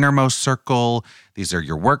 your innermost circle, these are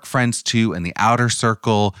your work friends too, and the outer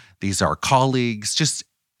circle, these are colleagues, just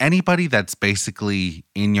anybody that's basically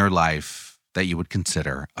in your life that you would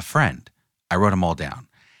consider a friend. I wrote them all down.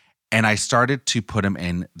 And I started to put them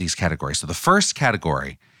in these categories. So the first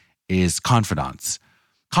category is confidants.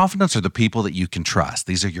 Confidants are the people that you can trust.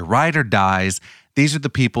 These are your ride or dies. These are the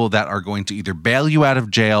people that are going to either bail you out of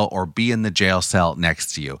jail or be in the jail cell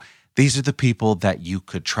next to you. These are the people that you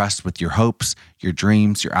could trust with your hopes, your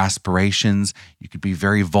dreams, your aspirations. You could be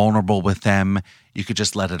very vulnerable with them. You could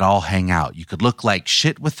just let it all hang out. You could look like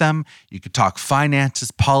shit with them. You could talk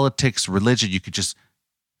finances, politics, religion. You could just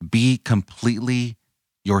be completely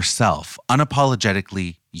yourself,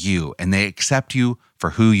 unapologetically you, and they accept you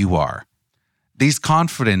for who you are. These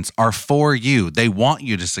confidants are for you. They want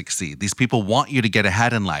you to succeed. These people want you to get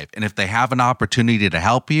ahead in life. And if they have an opportunity to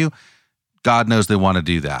help you, God knows they want to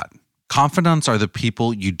do that. Confidants are the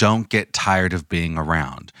people you don't get tired of being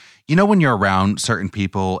around. You know when you're around certain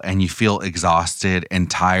people and you feel exhausted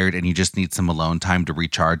and tired and you just need some alone time to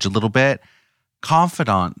recharge a little bit?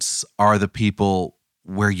 Confidants are the people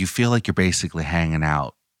where you feel like you're basically hanging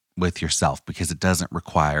out with yourself because it doesn't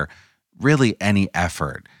require really any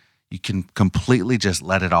effort. You can completely just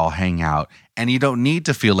let it all hang out, and you don't need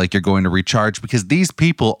to feel like you're going to recharge because these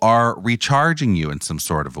people are recharging you in some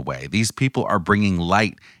sort of a way. These people are bringing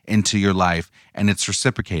light into your life, and it's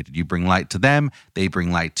reciprocated. You bring light to them, they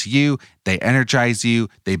bring light to you, they energize you,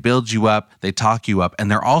 they build you up, they talk you up, and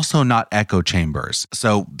they're also not echo chambers.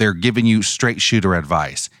 So they're giving you straight shooter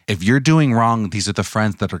advice. If you're doing wrong, these are the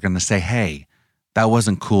friends that are going to say, hey, that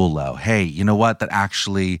wasn't cool, Lo. Hey, you know what? That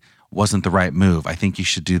actually wasn't the right move. I think you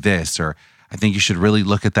should do this, or I think you should really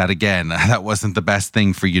look at that again. That wasn't the best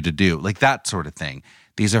thing for you to do. Like that sort of thing.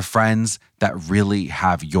 These are friends that really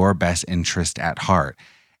have your best interest at heart.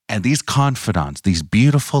 And these confidants, these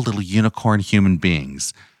beautiful little unicorn human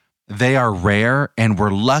beings, they are rare, and we're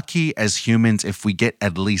lucky as humans if we get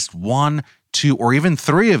at least 1, 2, or even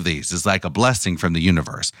 3 of these is like a blessing from the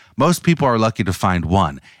universe. Most people are lucky to find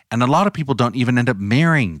 1. And a lot of people don't even end up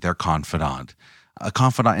marrying their confidant. A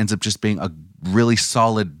confidant ends up just being a really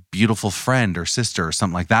solid, beautiful friend or sister or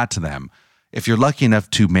something like that to them. If you're lucky enough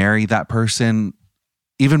to marry that person,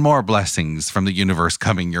 even more blessings from the universe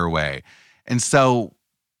coming your way. And so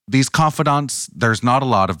these confidants, there's not a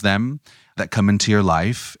lot of them that come into your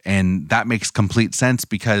life. And that makes complete sense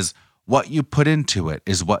because what you put into it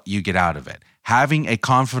is what you get out of it. Having a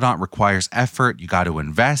confidant requires effort. You got to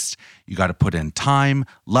invest. You got to put in time,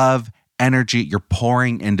 love, energy. You're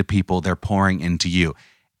pouring into people. They're pouring into you.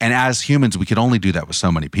 And as humans, we can only do that with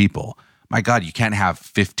so many people. My God, you can't have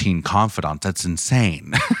 15 confidants. That's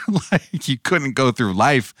insane. Like you couldn't go through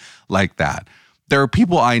life like that. There are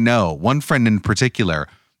people I know, one friend in particular,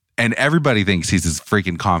 and everybody thinks he's his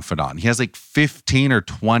freaking confidant. He has like 15 or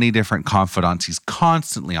 20 different confidants. He's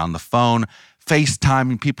constantly on the phone,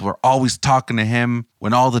 FaceTiming. People are always talking to him.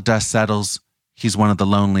 When all the dust settles, he's one of the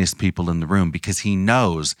loneliest people in the room because he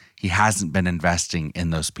knows he hasn't been investing in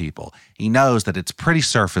those people. He knows that it's pretty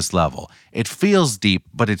surface level. It feels deep,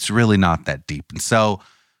 but it's really not that deep. And so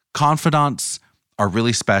confidants are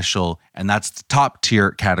really special, and that's the top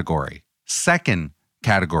tier category. Second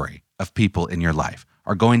category of people in your life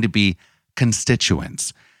are going to be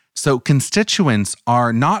constituents. So constituents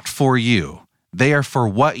are not for you. They are for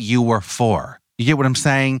what you were for. You get what I'm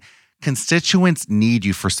saying? Constituents need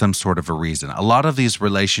you for some sort of a reason. A lot of these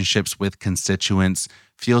relationships with constituents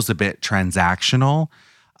feels a bit transactional.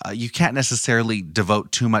 You can't necessarily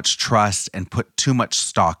devote too much trust and put too much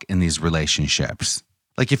stock in these relationships.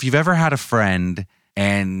 Like if you've ever had a friend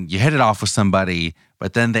and you hit it off with somebody,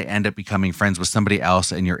 but then they end up becoming friends with somebody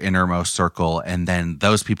else in your innermost circle, and then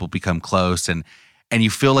those people become close and you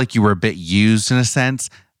feel like you were a bit used in a sense,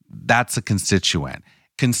 that's a constituent.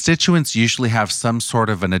 Constituents usually have some sort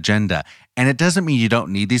of an agenda, and it doesn't mean you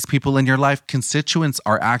don't need these people in your life. Constituents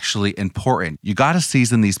are actually important. You got to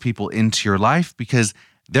season these people into your life because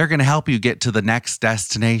they're going to help you get to the next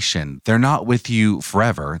destination. They're not with you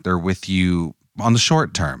forever. They're with you on the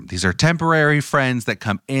short term. These are temporary friends that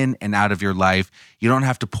come in and out of your life. You don't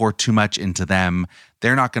have to pour too much into them.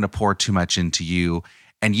 They're not going to pour too much into you.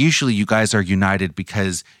 And usually you guys are united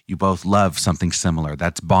because you both love something similar.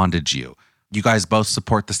 That's bonded you. You guys both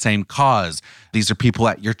support the same cause. These are people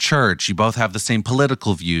at your church. You both have the same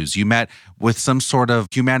political views. You met with some sort of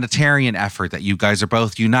humanitarian effort that you guys are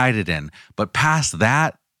both united in. But past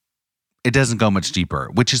that, it doesn't go much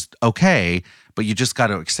deeper, which is okay, but you just got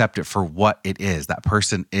to accept it for what it is. That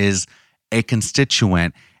person is a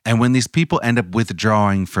constituent. And when these people end up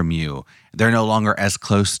withdrawing from you, they're no longer as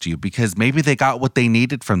close to you because maybe they got what they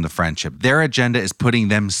needed from the friendship. Their agenda is putting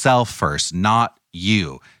themselves first, not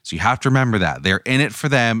you. So you have to remember that. They're in it for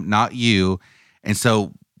them, not you. And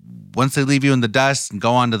so once they leave you in the dust and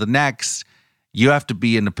go on to the next, you have to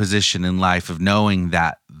be in a position in life of knowing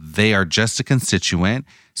that they are just a constituent.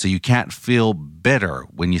 So you can't feel bitter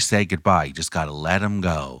when you say goodbye. You just got to let them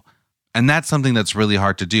go. And that's something that's really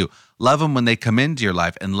hard to do. Love them when they come into your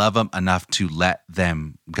life and love them enough to let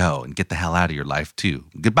them go and get the hell out of your life too.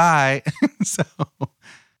 Goodbye.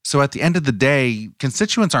 So at the end of the day,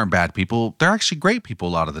 constituents aren't bad people. They're actually great people a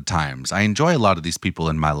lot of the times. I enjoy a lot of these people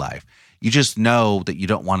in my life. You just know that you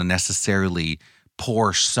don't want to necessarily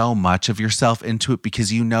pour so much of yourself into it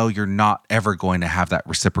because you know you're not ever going to have that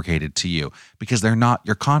reciprocated to you because they're not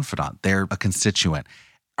your confidant. They're a constituent.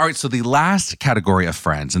 All right, so the last category of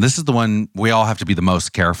friends, and this is the one we all have to be the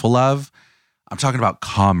most careful of, I'm talking about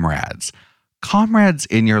comrades. Comrades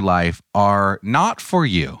in your life are not for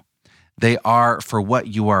you. They are for what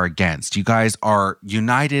you are against. You guys are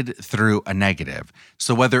united through a negative.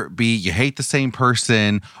 So whether it be you hate the same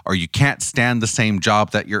person or you can't stand the same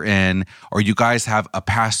job that you're in, or you guys have a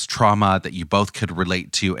past trauma that you both could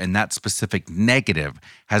relate to, and that specific negative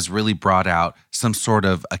has really brought out some sort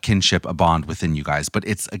of a kinship, a bond within you guys. But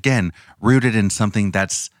it's, again, rooted in something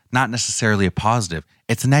that's not necessarily a positive.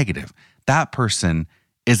 It's a negative. That person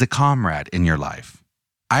is a comrade in your life.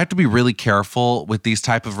 I have to be really careful with these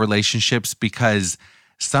type of relationships because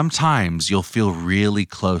sometimes you'll feel really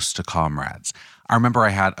close to comrades. I remember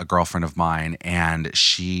I had a girlfriend of mine and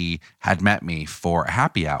she had met me for a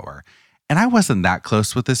happy hour. And I wasn't that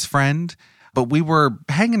close with this friend, but we were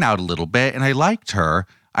hanging out a little bit and I liked her.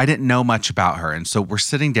 I didn't know much about her. And so we're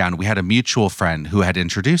sitting down. We had a mutual friend who had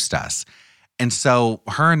introduced us. And so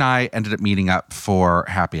her and I ended up meeting up for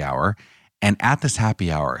happy hour. And at this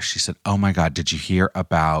happy hour, she said, "Oh my God, did you hear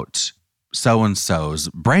about so-and-so's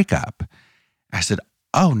breakup?" I said,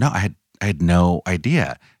 "Oh no, I had no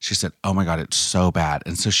idea." She said, "Oh my God, it's so bad."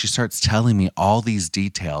 And so she starts telling me all these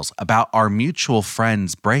details about our mutual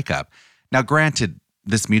friend's breakup. Now, granted,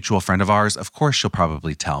 this mutual friend of ours, of course, she'll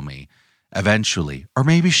probably tell me eventually, or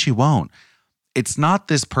maybe she won't. It's not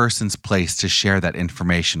this person's place to share that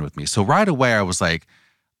information with me. So right away, I was like,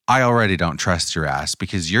 I already don't trust your ass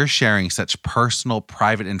because you're sharing such personal,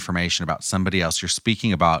 private information about somebody else. You're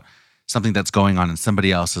speaking about something that's going on in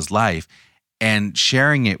somebody else's life and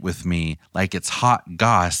sharing it with me like it's hot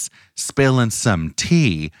goss, spilling some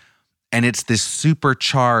tea. And it's this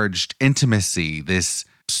supercharged intimacy, this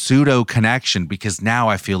pseudo connection, because now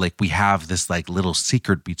I feel like we have this like little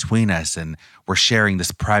secret between us and we're sharing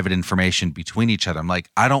this private information between each other. I'm like,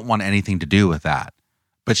 I don't want anything to do with that.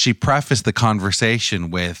 But she prefaced the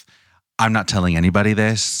conversation with, "I'm not telling anybody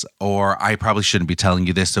this," or "I probably shouldn't be telling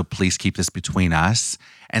you this, so please keep this between us."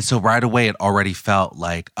 And so right away, it already felt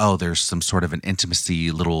like, oh, there's some sort of an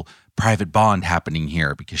intimacy, little private bond happening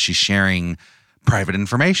here because she's sharing private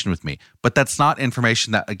information with me. But that's not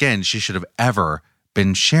information that, again, she should have ever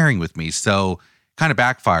been sharing with me. So kind of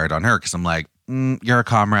backfired on her because I'm like, you're a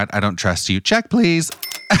comrade. I don't trust you. Check, please.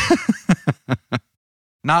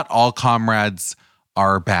 Not all comrades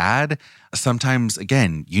are bad. Sometimes,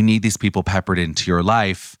 again, you need these people peppered into your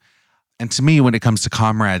life. And to me, when it comes to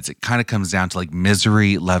comrades, it kind of comes down to like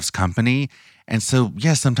misery loves company. And so,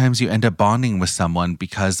 yeah, sometimes you end up bonding with someone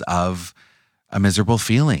because of a miserable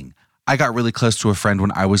feeling. I got really close to a friend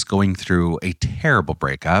when I was going through a terrible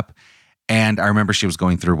breakup. And I remember she was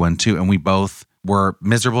going through one too. And we both were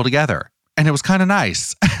miserable together. And it was kind of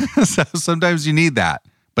nice. So sometimes you need that.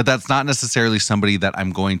 But that's not necessarily somebody that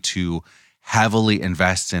I'm going to heavily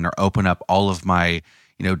invest in or open up all of my,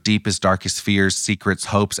 deepest, darkest fears, secrets,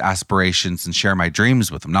 hopes, aspirations, and share my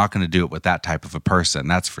dreams with. I'm not going to do it with that type of a person,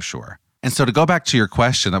 that's for sure. And so to go back to your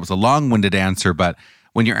question, that was a long-winded answer, but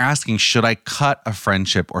when you're asking, should I cut a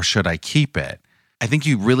friendship or should I keep it? I think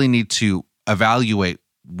you really need to evaluate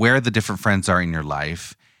where the different friends are in your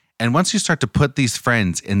life. And once you start to put these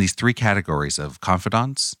friends in these three categories of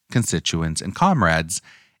confidants, constituents, and comrades,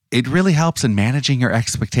 it really helps in managing your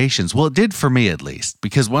expectations. Well, it did for me at least,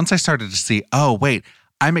 because once I started to see, oh, wait,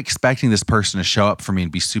 I'm expecting this person to show up for me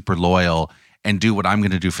and be super loyal and do what I'm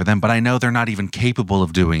going to do for them, but I know they're not even capable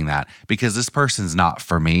of doing that because this person's not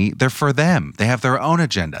for me. They're for them. They have their own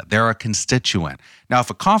agenda. They're a constituent. Now,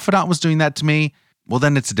 if a confidant was doing that to me, well,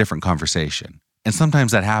 then it's a different conversation. And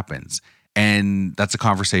sometimes that happens. And that's a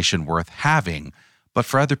conversation worth having. But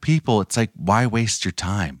for other people, it's like, why waste your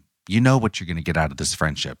time? You know what you're going to get out of this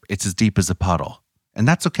friendship. It's as deep as a puddle. And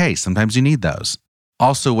that's okay. Sometimes you need those.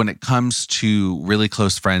 Also, when it comes to really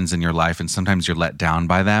close friends in your life and sometimes you're let down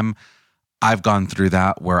by them, I've gone through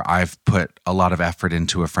that where I've put a lot of effort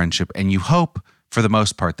into a friendship and you hope for the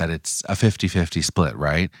most part that it's a 50-50 split,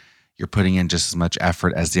 right? You're putting in just as much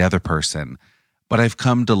effort as the other person. But I've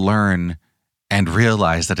come to learn and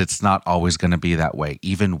realize that it's not always going to be that way,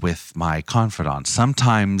 even with my confidant.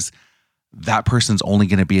 Sometimes that person's only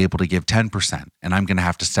going to be able to give 10% and I'm going to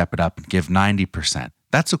have to step it up and give 90%.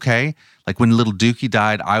 That's okay. Like when little Dookie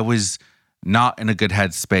died, I was not in a good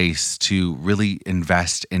headspace to really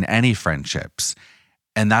invest in any friendships.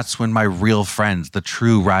 And that's when my real friends, the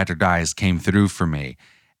true ride or dies, came through for me.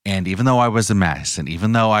 And even though I was a mess, and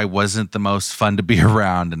even though I wasn't the most fun to be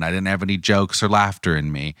around, and I didn't have any jokes or laughter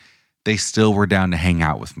in me, they still were down to hang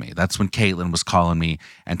out with me. That's when Caitlin was calling me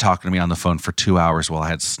and talking to me on the phone for 2 hours while I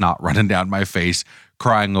had snot running down my face,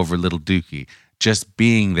 crying over little Dookie, just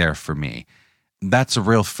being there for me. That's a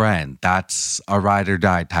real friend. That's a ride or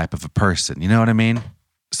die type of a person. You know what I mean?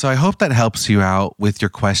 So I hope that helps you out with your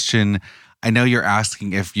question. I know you're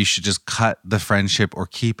asking if you should just cut the friendship or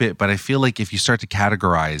keep it, but I feel like if you start to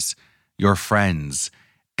categorize your friends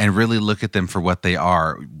and really look at them for what they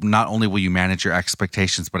are, not only will you manage your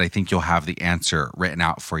expectations, but I think you'll have the answer written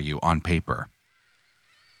out for you on paper.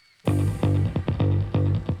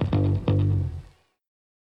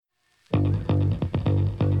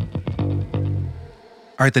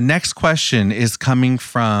 All right, the next question is coming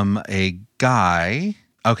from a guy.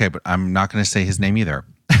 Okay, but I'm not going to say his name either.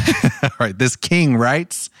 All right, this king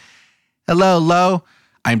writes, "Hello, Lo.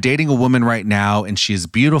 I'm dating a woman right now, and she is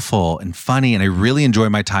beautiful and funny, and I really enjoy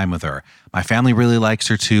my time with her. My family really likes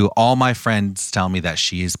her too. All my friends tell me that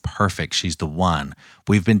she is perfect. She's the one.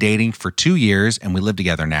 We've been dating for 2 years, and we live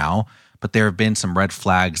together now, but there have been some red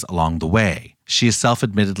flags along the way. She is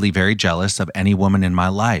self-admittedly very jealous of any woman in my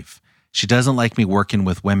life. She doesn't like me working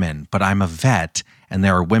with women, but I'm a vet, and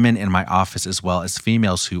there are women in my office as well as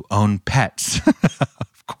females who own pets."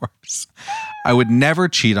 Of course. "I would never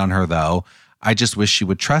cheat on her, though. I just wish she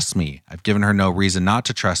would trust me. I've given her no reason not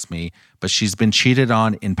to trust me, but she's been cheated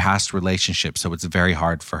on in past relationships, so it's very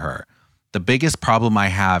hard for her. The biggest problem I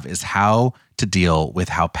have is how to deal with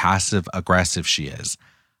how passive-aggressive she is.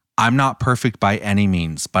 I'm not perfect by any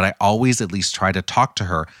means, but I always at least try to talk to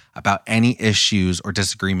her about any issues or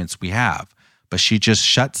disagreements we have, but she just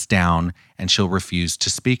shuts down and she'll refuse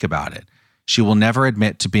to speak about it. She will never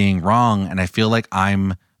admit to being wrong, and I feel like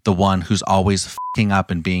I'm the one who's always f***ing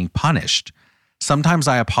up and being punished. Sometimes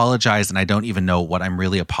I apologize and I don't even know what I'm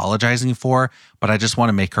really apologizing for, but I just want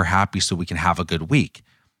to make her happy so we can have a good week.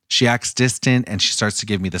 She acts distant and she starts to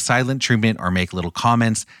give me the silent treatment or make little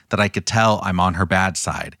comments that I could tell I'm on her bad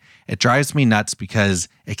side. It drives me nuts because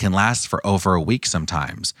it can last for over a week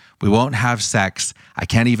sometimes. We won't have sex. I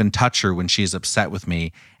can't even touch her when she's upset with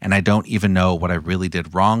me, and I don't even know what I really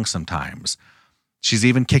did wrong sometimes. She's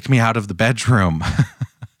even kicked me out of the bedroom.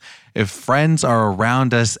 If friends are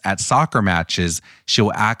around us at soccer matches, she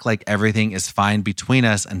will act like everything is fine between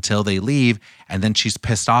us until they leave, and then she's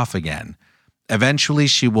pissed off again. Eventually,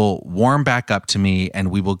 she will warm back up to me and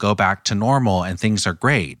we will go back to normal and things are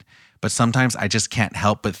great. But sometimes I just can't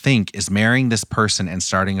help but think, is marrying this person and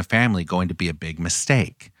starting a family going to be a big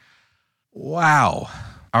mistake? Wow.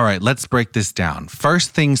 All right, let's break this down.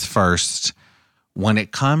 First things first, when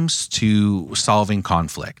it comes to solving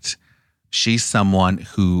conflict, she's someone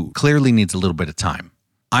who clearly needs a little bit of time.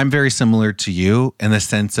 I'm very similar to you in the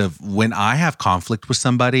sense of when I have conflict with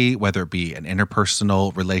somebody, whether it be an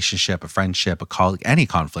interpersonal relationship, a friendship, a colleague, any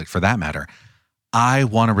conflict for that matter, I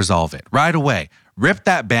want to resolve it right away. Rip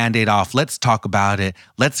that Band-Aid off. Let's talk about it.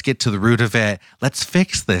 Let's get to the root of it. Let's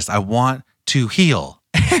fix this. I want to heal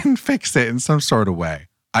and fix it in some sort of way.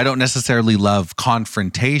 I don't necessarily love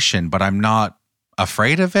confrontation, but I'm not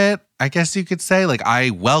afraid of it, I guess you could say. Like, I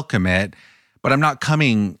welcome it, but I'm not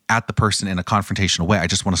coming at the person in a confrontational way. I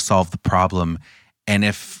just want to solve the problem. And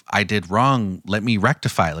if I did wrong, let me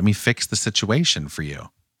rectify it. Let me fix the situation for you.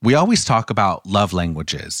 We always talk about love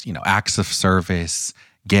languages, acts of service,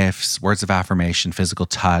 gifts, words of affirmation, physical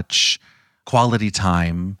touch, quality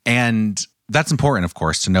time. And that's important, of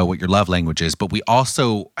course, to know what your love language is. But we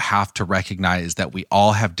also have to recognize that we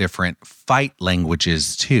all have different fight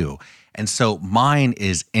languages too. And so mine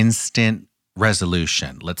is instant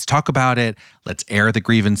resolution. Let's talk about it. Let's air the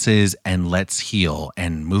grievances and let's heal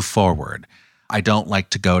and move forward. I don't like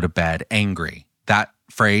to go to bed angry. That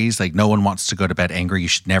phrase, like, no one wants to go to bed angry. You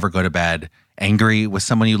should never go to bed angry with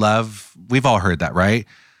someone you love. We've all heard that, right?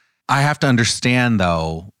 I have to understand,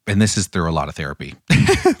 though, and this is through a lot of therapy,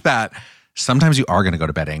 that sometimes you are going to go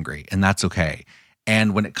to bed angry, and that's okay.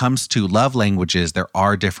 And when it comes to love languages, there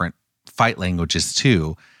are different fight languages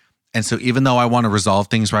too. And so even though I want to resolve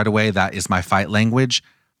things right away, that is my fight language.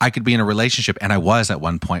 I could be in a relationship, and I was at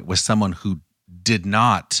one point, with someone who did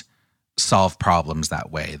not solve problems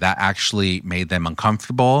that way. That actually made them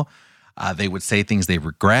uncomfortable. They would say things they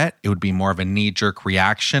regret. It would be more of a knee-jerk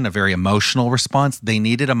reaction, a very emotional response. They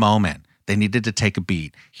needed a moment. They needed to take a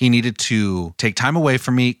beat. He needed to take time away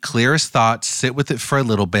from me, clear his thoughts, sit with it for a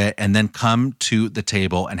little bit, and then come to the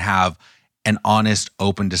table and have an honest,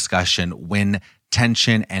 open discussion when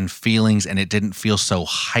tension and feelings, and it didn't feel so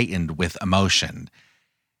heightened with emotion.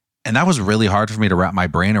 And that was really hard for me to wrap my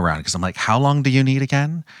brain around, because I'm like, how long do you need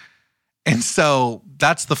again? And so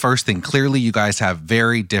that's the first thing. Clearly, you guys have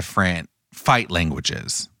very different fight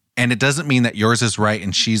languages. And it doesn't mean that yours is right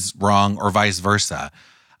and she's wrong or vice versa.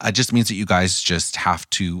 It just means that you guys just have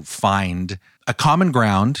to find a common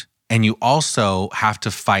ground, and you also have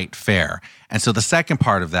to fight fair. And so the second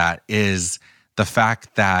part of that is the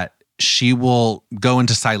fact that she will go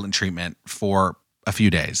into silent treatment for a few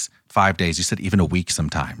days, 5 days, you said even a week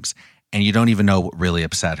sometimes, and you don't even know what really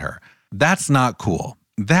upset her. That's not cool.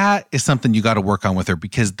 That is something you got to work on with her,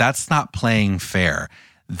 because that's not playing fair.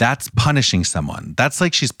 That's punishing someone. That's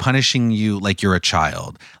like she's punishing you like you're a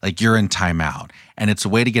child, like you're in timeout. And it's a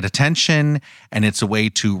way to get attention, and it's a way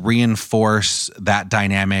to reinforce that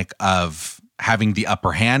dynamic of having the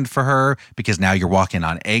upper hand for her, because now you're walking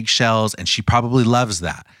on eggshells, and she probably loves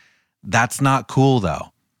that. That's not cool,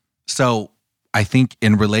 though. So I think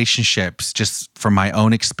in relationships, just from my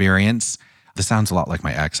own experience, this sounds a lot like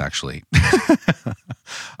my ex, actually.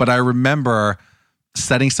 But I remember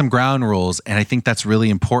setting some ground rules, and I think that's really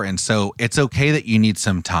important. So it's okay that you need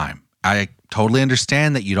some time. I totally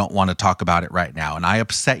understand that you don't want to talk about it right now, and I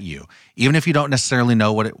upset you. Even if you don't necessarily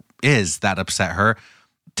know what it is that upset her,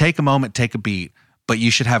 take a moment, take a beat, but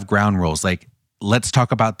you should have ground rules. Like, let's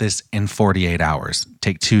talk about this in 48 hours,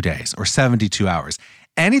 take 2 days or 72 hours.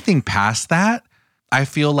 Anything past that, I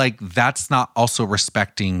feel like that's not also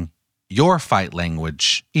respecting your fight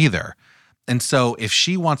language either. And so if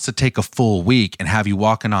she wants to take a full week and have you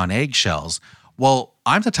walking on eggshells, well,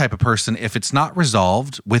 I'm the type of person, if it's not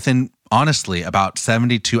resolved within, honestly, about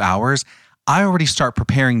 72 hours, I already start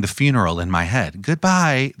preparing the funeral in my head.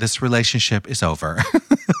 Goodbye, this relationship is over.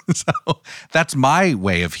 So that's my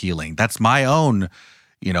way of healing. That's my own,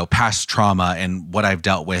 past trauma and what I've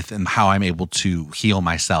dealt with, and how I'm able to heal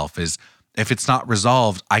myself is, if it's not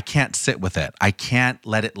resolved, I can't sit with it. I can't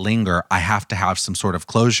let it linger. I have to have some sort of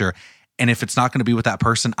closure. And if it's not going to be with that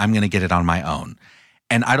person, I'm going to get it on my own.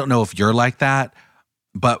 And I don't know if you're like that,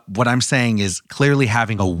 but what I'm saying is clearly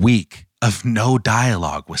having a week of no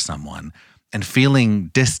dialogue with someone and feeling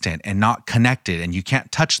distant and not connected, and you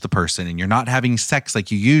can't touch the person, and you're not having sex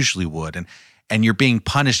like you usually would, and you're being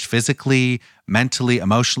punished physically, mentally,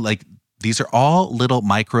 emotionally. Like, these are all little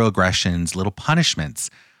microaggressions, little punishments.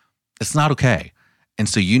 It's not okay. And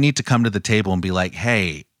so you need to come to the table and be like,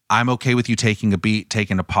 hey, I'm okay with you taking a beat,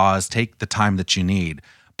 taking a pause, take the time that you need,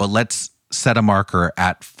 but let's set a marker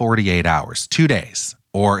at 48 hours, 2 days,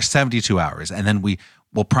 or 72 hours. And then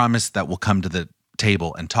we'll promise that we'll come to the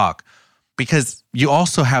table and talk. Because you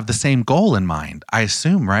also have the same goal in mind, I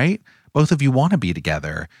assume, right? Both of you want to be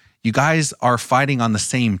together. You guys are fighting on the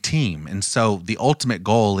same team. And so the ultimate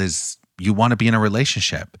goal is you want to be in a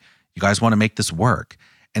relationship. You guys want to make this work.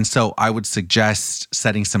 And so I would suggest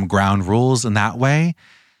setting some ground rules in that way.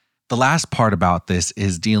 The last part about this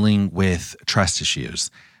is dealing with trust issues.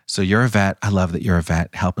 So you're a vet. I love that you're a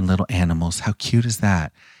vet, helping little animals. How cute is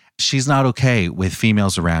that? She's not okay with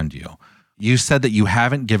females around you. You said that you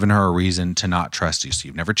haven't given her a reason to not trust you. So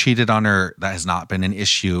you've never cheated on her. That has not been an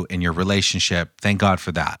issue in your relationship. Thank God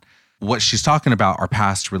for that. What she's talking about are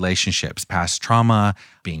past relationships, past trauma,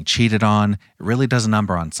 being cheated on. It really does a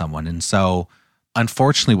number on someone. And so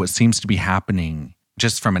unfortunately, what seems to be happening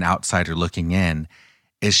just from an outsider looking in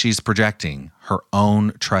is she's projecting her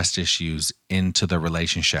own trust issues into the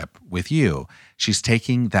relationship with you. She's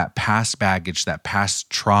taking that past baggage, that past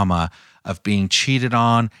trauma of being cheated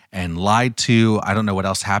on and lied to. I don't know what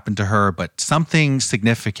else happened to her, but something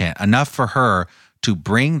significant enough for her to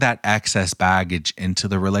bring that excess baggage into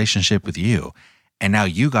the relationship with you. And now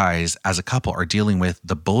you guys as a couple are dealing with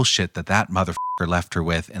the bullshit that motherfucker left her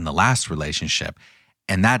with in the last relationship.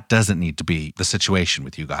 And that doesn't need to be the situation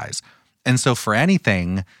with you guys. And so for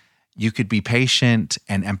anything, you could be patient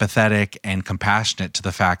and empathetic and compassionate to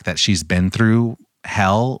the fact that she's been through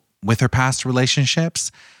hell with her past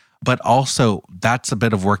relationships. But also that's a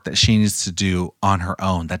bit of work that she needs to do on her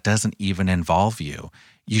own. That doesn't even involve you.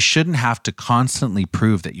 You shouldn't have to constantly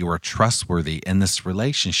prove that you are trustworthy in this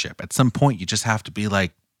relationship. At some point, you just have to be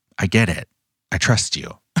like, I get it. I trust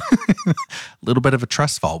you. A little bit of a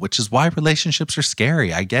trust fall, which is why relationships are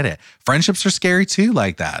scary. I get it. Friendships are scary too,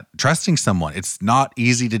 like that. Trusting someone, it's not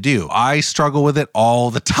easy to do. I struggle with it all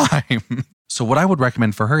the time. So what I would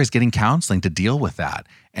recommend for her is getting counseling to deal with that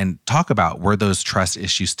and talk about where those trust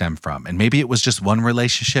issues stem from. And maybe it was just one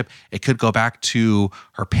relationship. It could go back to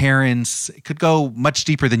her parents. It could go much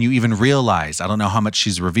deeper than you even realize. I don't know how much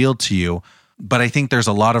she's revealed to you, but I think there's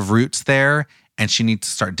a lot of roots there and she needs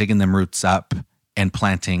to start digging them roots up and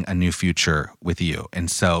planting a new future with you.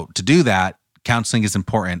 And so to do that, counseling is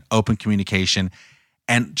important, open communication.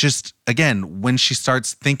 And just, again, when she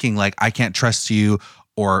starts thinking like, I can't trust you,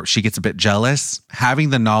 or she gets a bit jealous, having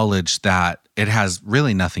the knowledge that it has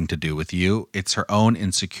really nothing to do with you. It's her own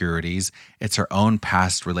insecurities. It's her own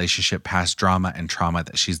past relationship, past drama and trauma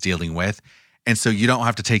that she's dealing with. And so you don't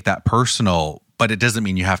have to take that personal, but it doesn't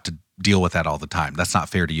mean you have to deal with that all the time. That's not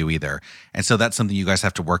fair to you either. And so that's something you guys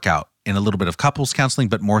have to work out in a little bit of couples counseling,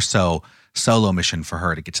 but more so solo mission for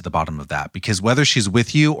her to get to the bottom of that. Because whether she's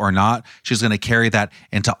with you or not, she's going to carry that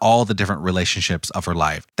into all the different relationships of her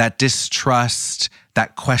life. That distrust,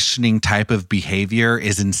 that questioning type of behavior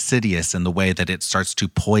is insidious in the way that it starts to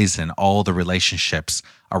poison all the relationships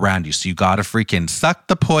around you. So you got to freaking suck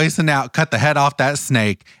the poison out, cut the head off that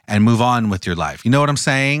snake, and move on with your life. You know what I'm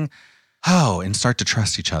saying? Oh, and start to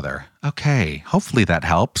trust each other. Okay, hopefully that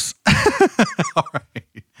helps. All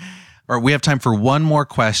right. All right, we have time for one more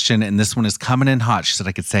question, and this one is coming in hot. She said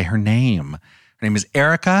I could say her name. Her name is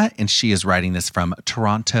Erica, and she is writing this from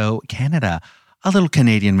Toronto, Canada. A little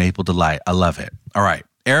Canadian maple delight. I love it. All right,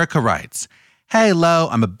 Erica writes, Hey, Lo,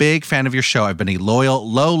 I'm a big fan of your show. I've been a loyal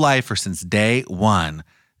low-lifer since day one.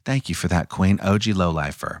 Thank you for that, Queen. OG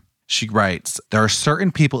low-lifer. She writes, There are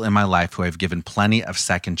certain people in my life who I've given plenty of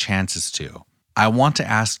second chances to. I want to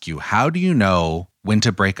ask you, how do you know when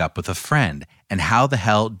to break up with a friend? And how the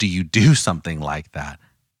hell do you do something like that?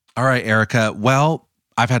 All right, Erica. Well,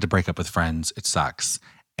 I've had to break up with friends. It sucks.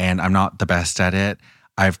 And I'm not the best at it.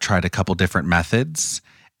 I've tried a couple different methods.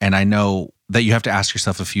 And I know that you have to ask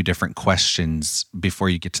yourself a few different questions before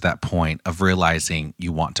you get to that point of realizing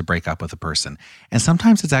you want to break up with a person. And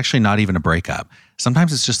sometimes it's actually not even a breakup.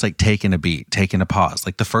 Sometimes it's just like taking a beat, taking a pause.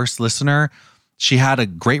 Like the first listener, she had a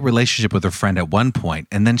great relationship with her friend at one point,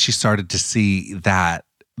 and then she started to see that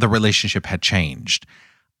the relationship had changed.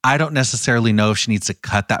 I don't necessarily know if she needs to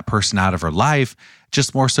cut that person out of her life,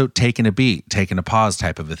 just more so taking a beat, taking a pause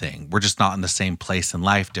type of a thing. We're just not in the same place in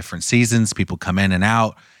life, different seasons, people come in and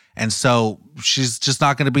out. And so she's just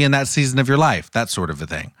not going to be in that season of your life, that sort of a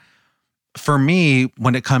thing. For me,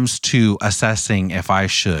 when it comes to assessing if I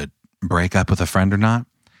should break up with a friend or not,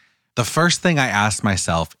 the first thing I ask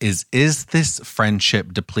myself is this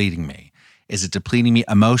friendship depleting me? Is it depleting me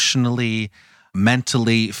emotionally,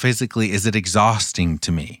 mentally, physically? Is it exhausting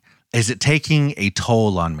to me? Is it taking a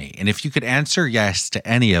toll on me? And if you could answer yes to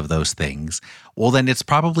any of those things, well, then it's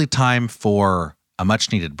probably time for a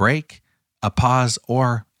much needed break, a pause,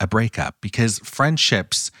 or a breakup. Because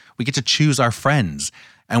friendships, we get to choose our friends.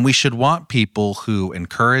 And we should want people who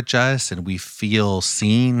encourage us and we feel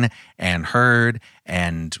seen and heard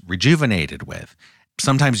and rejuvenated with.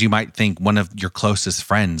 sometimes you might think one of your closest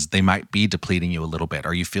friends, they might be depleting you a little bit,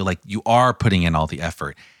 or you feel like you are putting in all the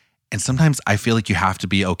effort. And sometimes I feel like you have to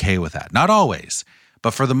be okay with that. Not always,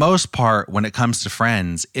 but for the most part, when it comes to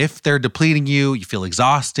friends, if they're depleting you, you feel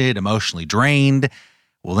exhausted, emotionally drained,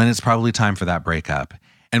 well, then it's probably time for that breakup.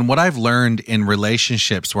 And what I've learned in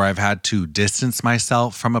relationships where I've had to distance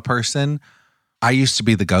myself from a person, I used to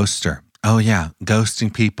be the ghoster. Oh yeah,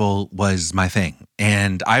 ghosting people was my thing.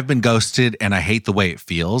 And I've been ghosted and I hate the way it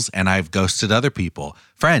feels. And I've ghosted other people,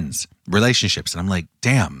 friends, relationships. And I'm like,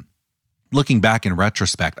 damn, looking back in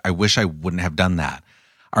retrospect, I wish I wouldn't have done that.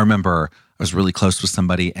 I remember I was really close with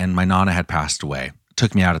somebody and my Nana had passed away. It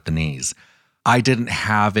took me out at the knees. I didn't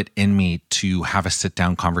have it in me to have a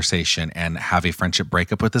sit-down conversation and have a friendship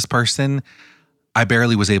breakup with this person. I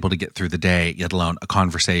barely was able to get through the day, let alone a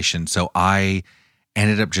conversation. So I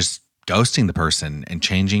ended up just ghosting the person and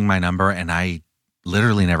changing my number, and I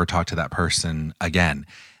literally never talked to that person again.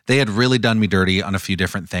 They had really done me dirty on a few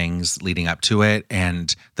different things leading up to it,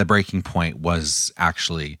 and the breaking point was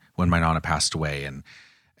actually when my Nana passed away. And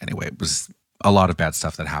anyway, it was a lot of bad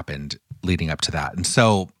stuff that happened leading up to that. And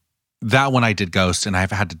so that one I did ghost, and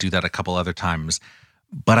I've had to do that a couple other times,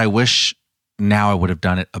 but I wish now I would have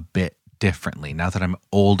done it a bit differently now that I'm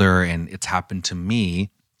older and it's happened to me.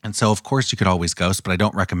 And so of course you could always ghost, but I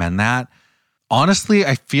don't recommend that. Honestly,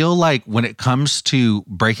 I feel like when it comes to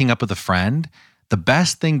breaking up with a friend, the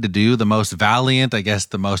best thing to do, the most valiant, I guess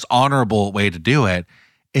the most honorable way to do it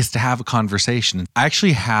is to have a conversation. I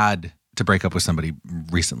actually had to break up with somebody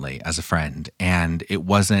recently as a friend, and it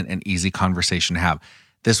wasn't an easy conversation to have.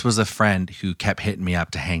 This was a friend who kept hitting me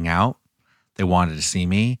up to hang out. They wanted to see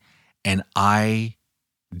me, and I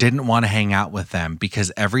didn't want to hang out with them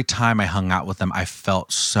because every time I hung out with them, I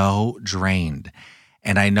felt so drained.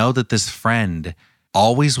 And I know that this friend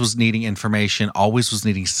always was needing information, always was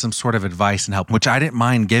needing some sort of advice and help, which I didn't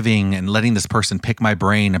mind giving and letting this person pick my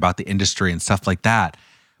brain about the industry and stuff like that.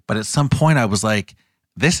 But at some point I was like,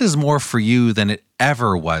 this is more for you than it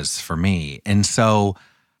ever was for me. And so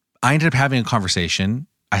I ended up having a conversation.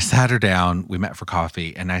 I sat her down, we met for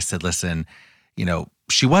coffee, and I said, listen,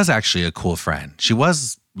 she was actually a cool friend. She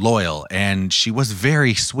was loyal and she was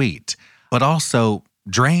very sweet, but also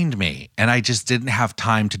drained me. And I just didn't have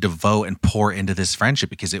time to devote and pour into this friendship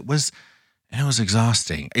because it was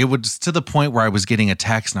exhausting. It was to the point where I was getting a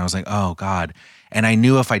text and I was like, oh God. And I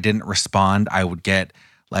knew if I didn't respond, I would get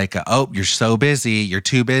like, oh, you're so busy. You're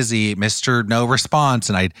too busy, Mr. No response.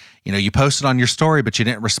 And you posted on your story, but you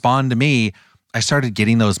didn't respond to me. I started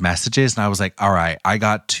getting those messages and I was like, all right, I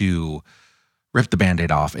got to rip the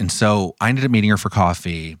Band-Aid off. And so I ended up meeting her for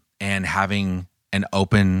coffee and having an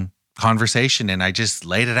open conversation. And I just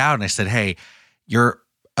laid it out and I said, hey, you're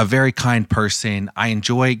a very kind person. I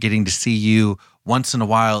enjoy getting to see you once in a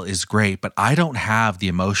while is great, but I don't have the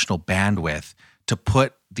emotional bandwidth to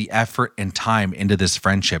put the effort and time into this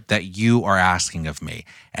friendship that you are asking of me.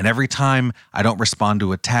 And every time I don't respond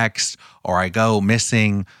to a text or I go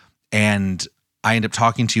missing and I end up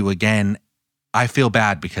talking to you again, I feel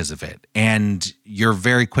bad because of it. And you're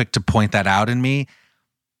very quick to point that out in me.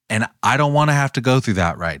 And I don't want to have to go through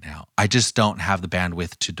that right now. I just don't have the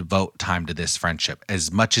bandwidth to devote time to this friendship as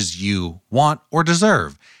much as you want or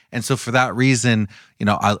deserve. And so for that reason,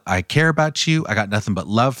 I care about you. I got nothing but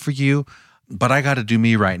love for you, but I got to do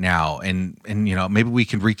me right now. And maybe we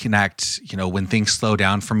can reconnect, when things slow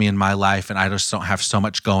down for me in my life and I just don't have so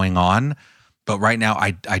much going on. But right now,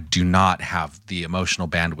 I do not have the emotional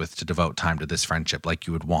bandwidth to devote time to this friendship like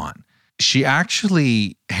you would want. She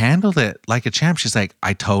actually handled it like a champ. She's like,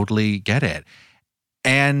 I totally get it.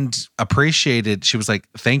 And appreciated, she was like,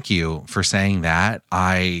 thank you for saying that.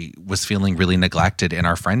 I was feeling really neglected in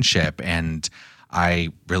our friendship and I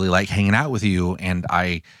really like hanging out with you. And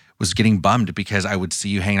I was getting bummed because I would see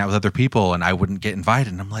you hanging out with other people and I wouldn't get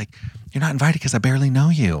invited. And I'm like, you're not invited because I barely know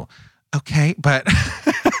you. Okay, but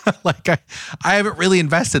like I haven't really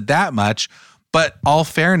invested that much, but all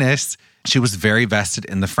fairness, she was very vested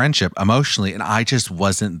in the friendship emotionally, and I just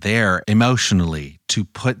wasn't there emotionally to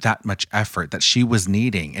put that much effort that she was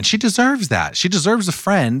needing. And she deserves that. She deserves a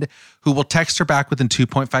friend who will text her back within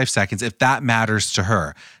 2.5 seconds if that matters to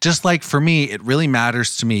her. Just like for me, it really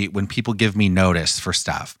matters to me when people give me notice for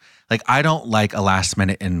stuff. Like I don't like a last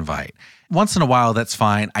minute invite. Once in a while, that's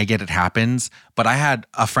fine. I get it happens. But I had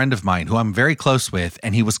a friend of mine who I'm very close with,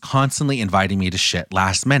 and he was constantly inviting me to shit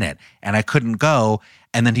last minute, and I couldn't go.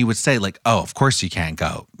 And then he would say like, oh, of course you can't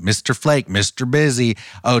go. Mr. Flake, Mr. Busy.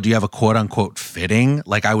 Oh, do you have a quote unquote fitting?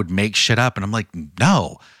 Like I would make shit up. And I'm like,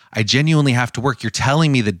 no, I genuinely have to work. You're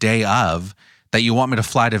telling me the day of that you want me to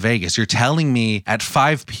fly to Vegas. You're telling me at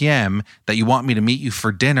 5 p.m. that you want me to meet you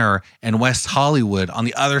for dinner in West Hollywood on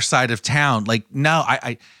the other side of town. Like, no,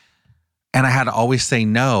 and I had to always say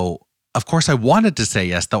no. Of course, I wanted to say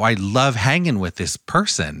yes, though I love hanging with this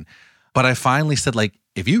person. But I finally said, like,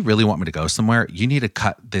 if you really want me to go somewhere, you need to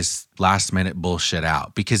cut this last minute bullshit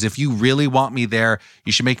out. Because if you really want me there,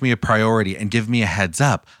 you should make me a priority and give me a heads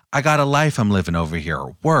up. I got a life I'm living over here,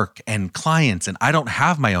 work and clients, and I don't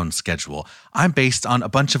have my own schedule. I'm based on a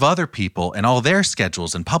bunch of other people and all their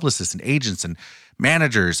schedules and publicists and agents and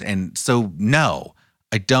managers. And so, no,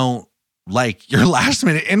 I don't like your last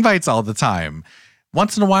minute invites all the time.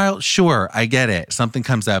 Once in a while, sure, I get it. Something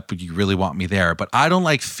comes up, you really want me there. But I don't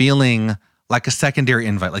like feeling like a secondary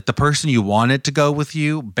invite. Like the person you wanted to go with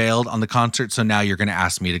you bailed on the concert, so now you're going to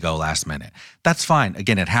ask me to go last minute. That's fine.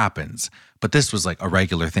 Again, it happens. But this was like a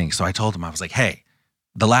regular thing. So I told him, I was like, hey,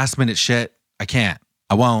 the last minute shit, I can't.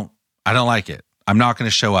 I won't. I don't like it. I'm not going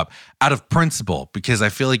to show up out of principle because I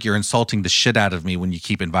feel like you're insulting the shit out of me when you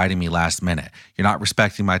keep inviting me last minute. You're not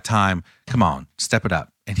respecting my time. Come on, step it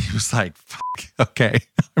up. And he was like, fuck, okay,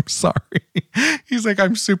 I'm sorry. He's like,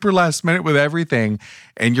 I'm super last minute with everything.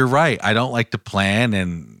 And you're right. I don't like to plan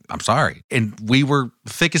and I'm sorry. And we were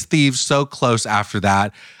thick as thieves so close after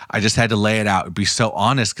that. I just had to lay it out and be so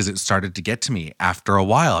honest because it started to get to me after a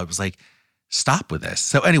while. I was like, stop with this.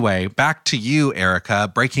 So anyway, back to you,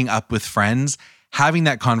 Erica, breaking up with friends. Having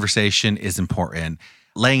that conversation is important,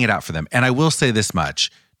 laying it out for them. And I will say this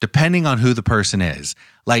much, depending on who the person is,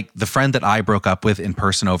 like the friend that I broke up with in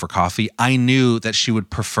person over coffee, I knew that she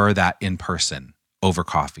would prefer that in person over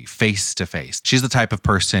coffee, face to face. She's the type of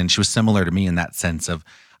person, she was similar to me in that sense of,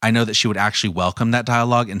 I know that she would actually welcome that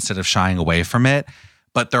dialogue instead of shying away from it.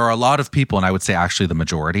 But there are a lot of people, and I would say actually the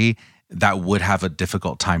majority, that would have a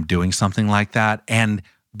difficult time doing something like that. And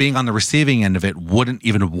being on the receiving end of it wouldn't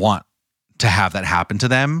even want to have that happen to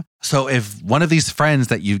them. So if one of these friends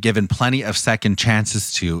that you've given plenty of second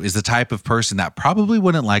chances to is the type of person that probably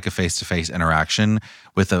wouldn't like a face-to-face interaction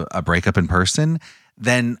with a breakup in person,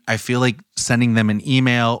 then I feel like sending them an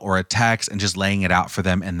email or a text and just laying it out for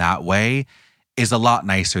them in that way is a lot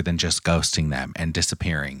nicer than just ghosting them and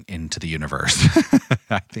disappearing into the universe.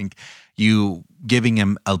 I think you giving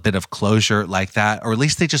them a bit of closure like that, or at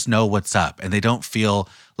least they just know what's up and they don't feel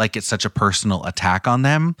like it's such a personal attack on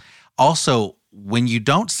them. Also, when you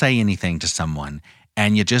don't say anything to someone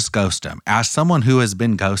and you just ghost them, as someone who has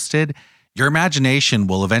been ghosted, your imagination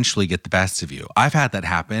will eventually get the best of you. I've had that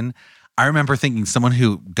happen. I remember thinking someone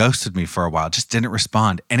who ghosted me for a while just didn't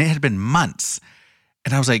respond, and it had been months.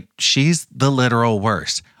 And I was like, she's the literal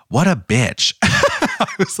worst. What a bitch. I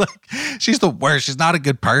was like, she's the worst. She's not a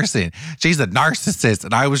good person. She's a narcissist.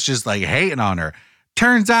 And I was just like hating on her.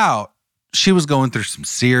 Turns out she was going through some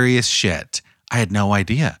serious shit. I had no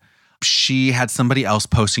idea. She had somebody else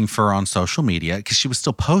posting for her on social media because she was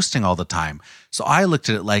still posting all the time. So I looked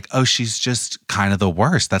at it like, oh, she's just kind of the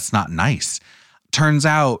worst. That's not nice. Turns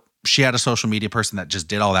out she had a social media person that just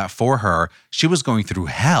did all that for her. She was going through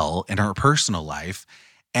hell in her personal life.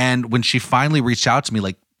 And when she finally reached out to me,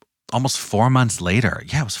 like almost 4 months later,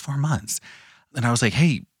 it was 4 months. And I was like,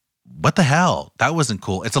 hey, what the hell? That wasn't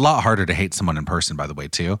cool. It's a lot harder to hate someone in person, by the way,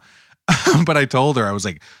 too. But I told her, I was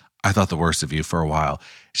like, I thought the worst of you for a while.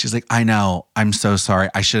 She's like, I know. I'm so sorry.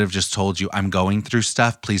 I should have just told you I'm going through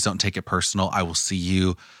stuff. Please don't take it personal. I will see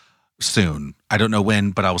you soon. I don't know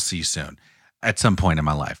when, but I will see you soon at some point in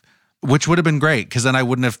my life, which would have been great because then I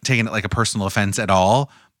wouldn't have taken it like a personal offense at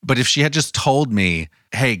all. But if she had just told me,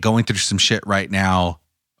 hey, going through some shit right now,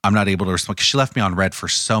 I'm not able to respond, because she left me on red for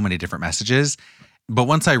so many different messages. But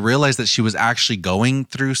once I realized that she was actually going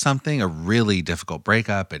through something, a really difficult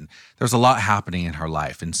breakup, and there was a lot happening in her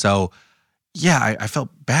life. And so, I felt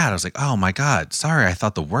bad. I was like, oh my God, sorry, I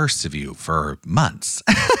thought the worst of you for months.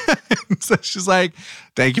 So she's like,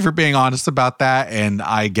 thank you for being honest about that. And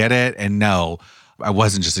I get it. And no, I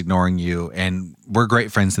wasn't just ignoring you. And we're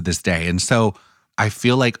great friends to this day. And so I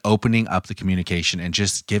feel like opening up the communication and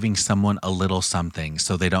just giving someone a little something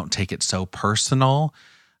so they don't take it so personal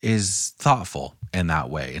is thoughtful in that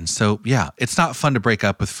way. And so, it's not fun to break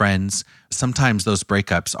up with friends. Sometimes those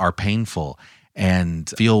breakups are painful and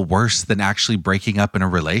feel worse than actually breaking up in a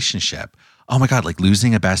relationship. Oh my God, like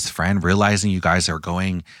losing a best friend, realizing you guys are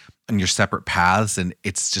going on your separate paths and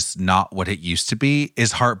it's just not what it used to be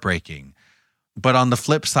is heartbreaking. But on the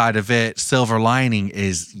flip side of it, silver lining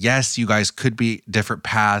is, yes, you guys could be different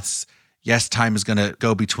paths. Yes, time is going to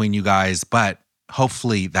go between you guys, but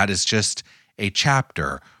hopefully that is just a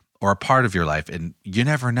chapter or a part of your life. And you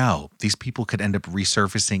never know. These people could end up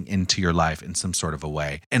resurfacing into your life in some sort of a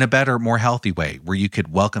way, in a better, more healthy way where you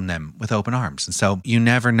could welcome them with open arms. And so you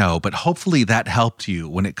never know. But hopefully that helped you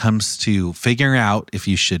when it comes to figuring out if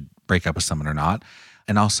you should break up with someone or not,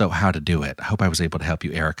 and also how to do it. I hope I was able to help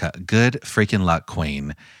you, Erica. Good freaking luck,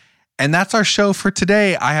 Queen. And that's our show for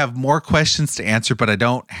today. I have more questions to answer, but I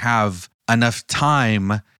don't have enough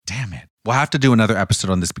time. Damn it. We'll have to do another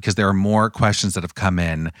episode on this because there are more questions that have come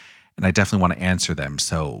in and I definitely want to answer them.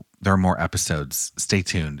 So there are more episodes. Stay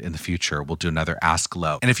tuned in the future. We'll do another Ask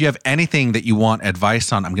Low. And if you have anything that you want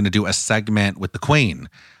advice on, I'm going to do a segment with the Queen.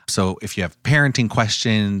 So if you have parenting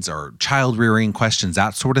questions or child rearing questions,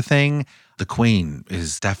 that sort of thing, the Queen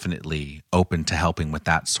is definitely open to helping with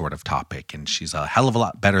that sort of topic. And she's a hell of a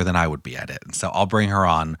lot better than I would be at it. And so I'll bring her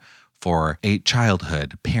on for a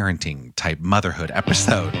childhood parenting type motherhood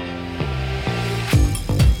episode.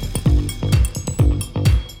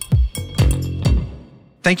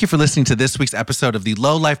 Thank you for listening to this week's episode of the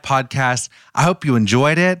Low Life Podcast. I hope you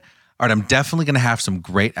enjoyed it. All right, I'm definitely going to have some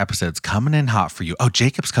great episodes coming in hot for you. Oh,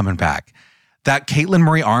 Jacob's coming back. That Caitlin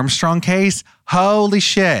Marie Armstrong case, holy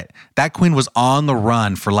shit. That queen was on the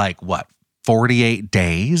run for 48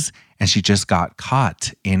 days, and she just got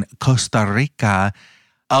caught in Costa Rica.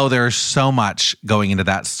 Oh, there's so much going into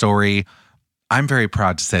that story. I'm very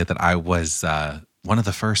proud to say that I was one of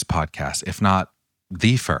the first podcasts, if not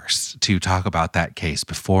the first, to talk about that case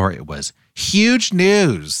before it was huge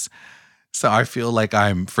news. So I feel like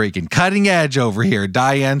I'm freaking cutting edge over here,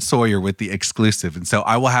 Diane Sawyer with the exclusive. And so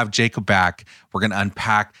I will have Jacob back. We're going to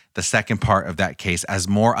unpack the second part of that case as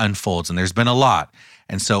more unfolds. And there's been a lot.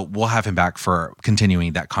 And so we'll have him back for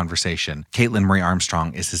continuing that conversation. Caitlin Marie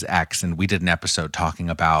Armstrong is his ex. And we did an episode talking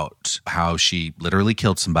about how she literally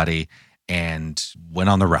killed somebody and went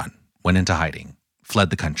on the run, went into hiding, fled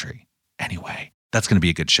the country. Anyway, that's going to be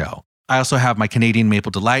a good show. I also have my Canadian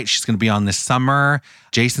Maple Delight. She's going to be on this summer.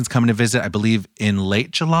 Jason's coming to visit, I believe, in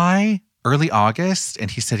late July, early August.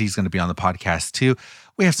 And he said he's going to be on the podcast too.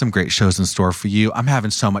 We have some great shows in store for you. I'm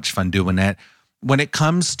having so much fun doing it. When it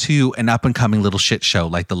comes to an up-and-coming little shit show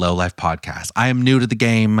like the Low Life Podcast, I am new to the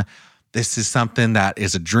game. This is something that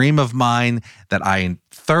is a dream of mine that I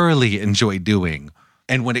thoroughly enjoy doing.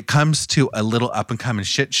 And when it comes to a little up-and-coming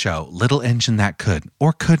shit show, little engine that could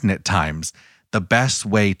or couldn't at times, the best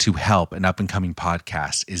way to help an up-and-coming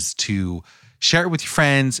podcast is to share it with your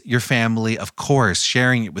friends, your family. Of course,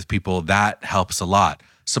 sharing it with people, that helps a lot.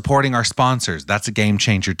 Supporting our sponsors, that's a game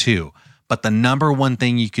changer too. But the number one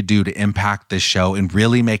thing you could do to impact this show and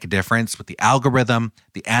really make a difference with the algorithm,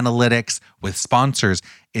 the analytics, with sponsors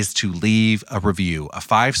is to leave a review, a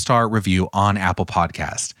 5-star review on Apple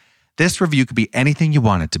Podcast. This review could be anything you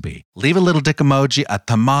want it to be. Leave a little dick emoji, a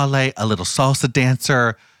tamale, a little salsa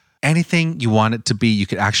dancer, anything you want it to be. You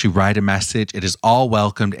could actually write a message. It is all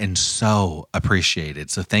welcomed and so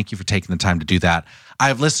appreciated. So thank you for taking the time to do that. I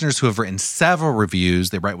have listeners who have written several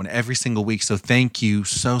reviews. They write one every single week. So thank you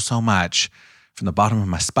so much from the bottom of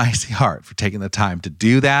my spicy heart for taking the time to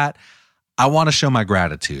do that. I want to show my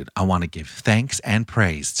gratitude. I want to give thanks and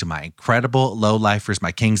praise to my incredible low lifers,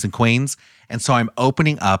 my kings and queens. And so I'm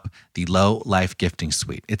opening up the Low Life Gifting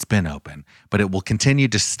Suite. It's been open, but it will continue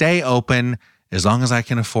to stay open as long as I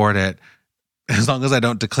can afford it, as long as I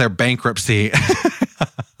don't declare bankruptcy.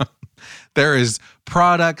 There is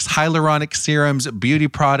products, hyaluronic serums, beauty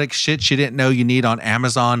products, shit you didn't know you need on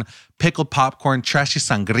Amazon, pickled popcorn, trashy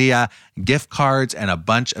sangria, gift cards, and a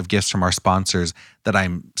bunch of gifts from our sponsors that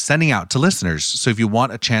I'm sending out to listeners. So if you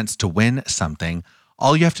want a chance to win something,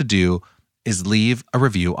 all you have to do is leave a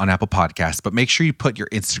review on Apple Podcasts, but make sure you put your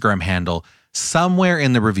Instagram handle somewhere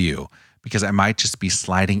in the review, because I might just be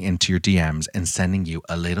sliding into your DMs and sending you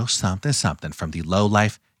a little something from the Low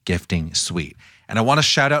Life Gifting Suite. And I want to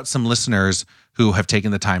shout out some listeners who have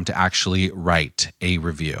taken the time to actually write a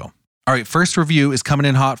review. All right, first review is coming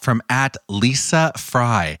in hot from @Lisa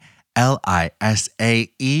Fry,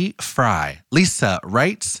 Lisae Fry. Lisa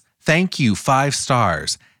writes, "Thank you, 5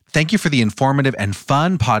 stars. Thank you for the informative and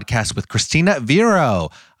fun podcast with Christina Vero."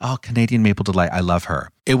 Oh, Canadian Maple Delight. I love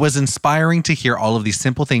her. "It was inspiring to hear all of these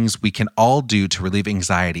simple things we can all do to relieve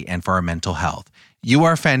anxiety and for our mental health. You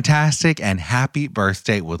are fantastic, and happy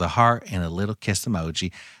birthday," with a heart and a little kiss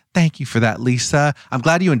emoji. Thank you for that, Lisa. I'm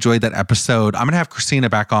glad you enjoyed that episode. I'm going to have Christina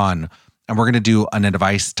back on, and we're going to do an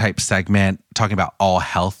advice type segment talking about all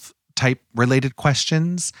health type related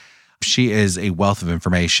questions. She is a wealth of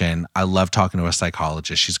information. I love talking to a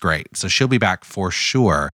psychologist. She's great. So she'll be back for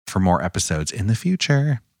sure for more episodes in the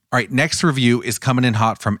future. All right, next review is coming in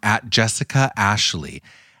hot from @Jessica Ashley.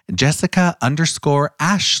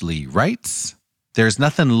 Jessica_Ashley writes, "There's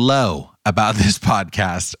nothing low about this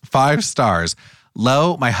podcast. 5 stars.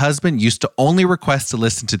 Lo, my husband used to only request to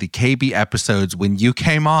listen to the KB episodes when you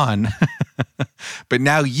came on. But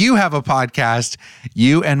now you have a podcast.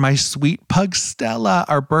 You and my sweet pug Stella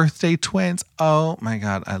are birthday twins. Oh my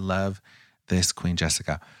God, I love this, Queen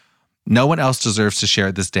Jessica. No one else deserves to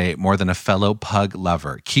share this day more than a fellow pug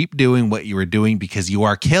lover. Keep doing what you are doing because you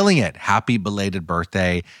are killing it. Happy belated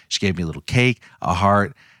birthday. She gave me a little cake, a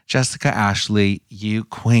heart. Jessica Ashley, you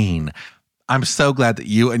queen. I'm so glad that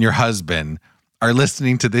you and your husband are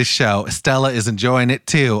listening to this show. Stella is enjoying it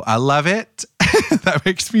too. I love it. That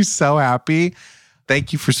makes me so happy.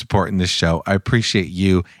 Thank you for supporting this show. I appreciate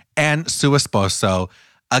you and su esposo,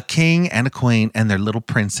 a king and a queen, and their little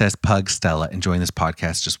princess pug Stella enjoying this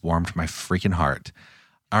podcast just warmed my freaking heart.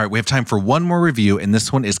 All right, we have time for one more review, and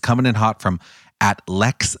this one is coming in hot from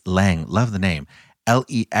 @Lex Lang. Love the name.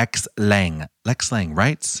 Lex Lang. Lex Lang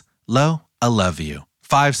writes, Lo, I love you.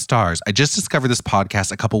 5 stars. I just discovered this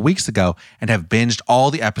podcast a couple weeks ago and have binged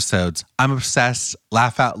all the episodes. I'm obsessed.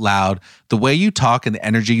 Laugh out loud. The way you talk and the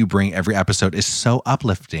energy you bring every episode is so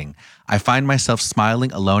uplifting. I find myself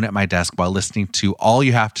smiling alone at my desk while listening to all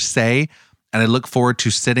you have to say, and I look forward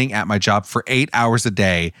to sitting at my job for 8 hours a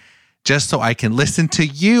day just so I can listen to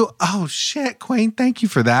you. Oh shit, Queen, thank you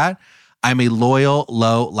for that. I'm a loyal,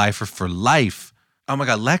 low lifer for life. Oh my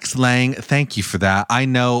God, Lex Lang, thank you for that. I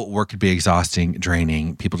know work could be exhausting,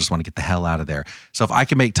 draining. People just want to get the hell out of there. So if I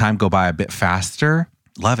can make time go by a bit faster,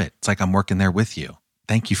 love it. It's like I'm working there with you.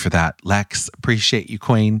 Thank you for that, Lex. Appreciate you,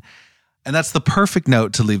 Queen. And that's the perfect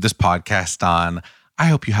note to leave this podcast on. I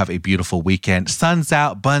hope you have a beautiful weekend. Sun's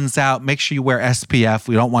out, buns out. Make sure you wear SPF.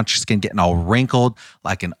 We don't want your skin getting all wrinkled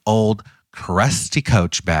like an old crusty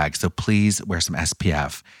Coach bag. So please wear some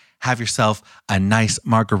SPF. Have yourself a nice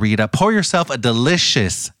margarita. Pour yourself a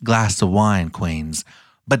delicious glass of wine, queens.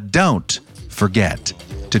 But don't forget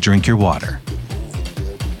to drink your water.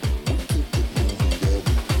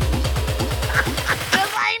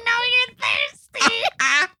 I know you're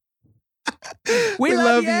thirsty. We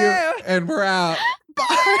love you. And we're out.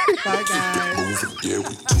 Bye. Bye, guys. Moving, yeah,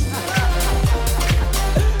 we do.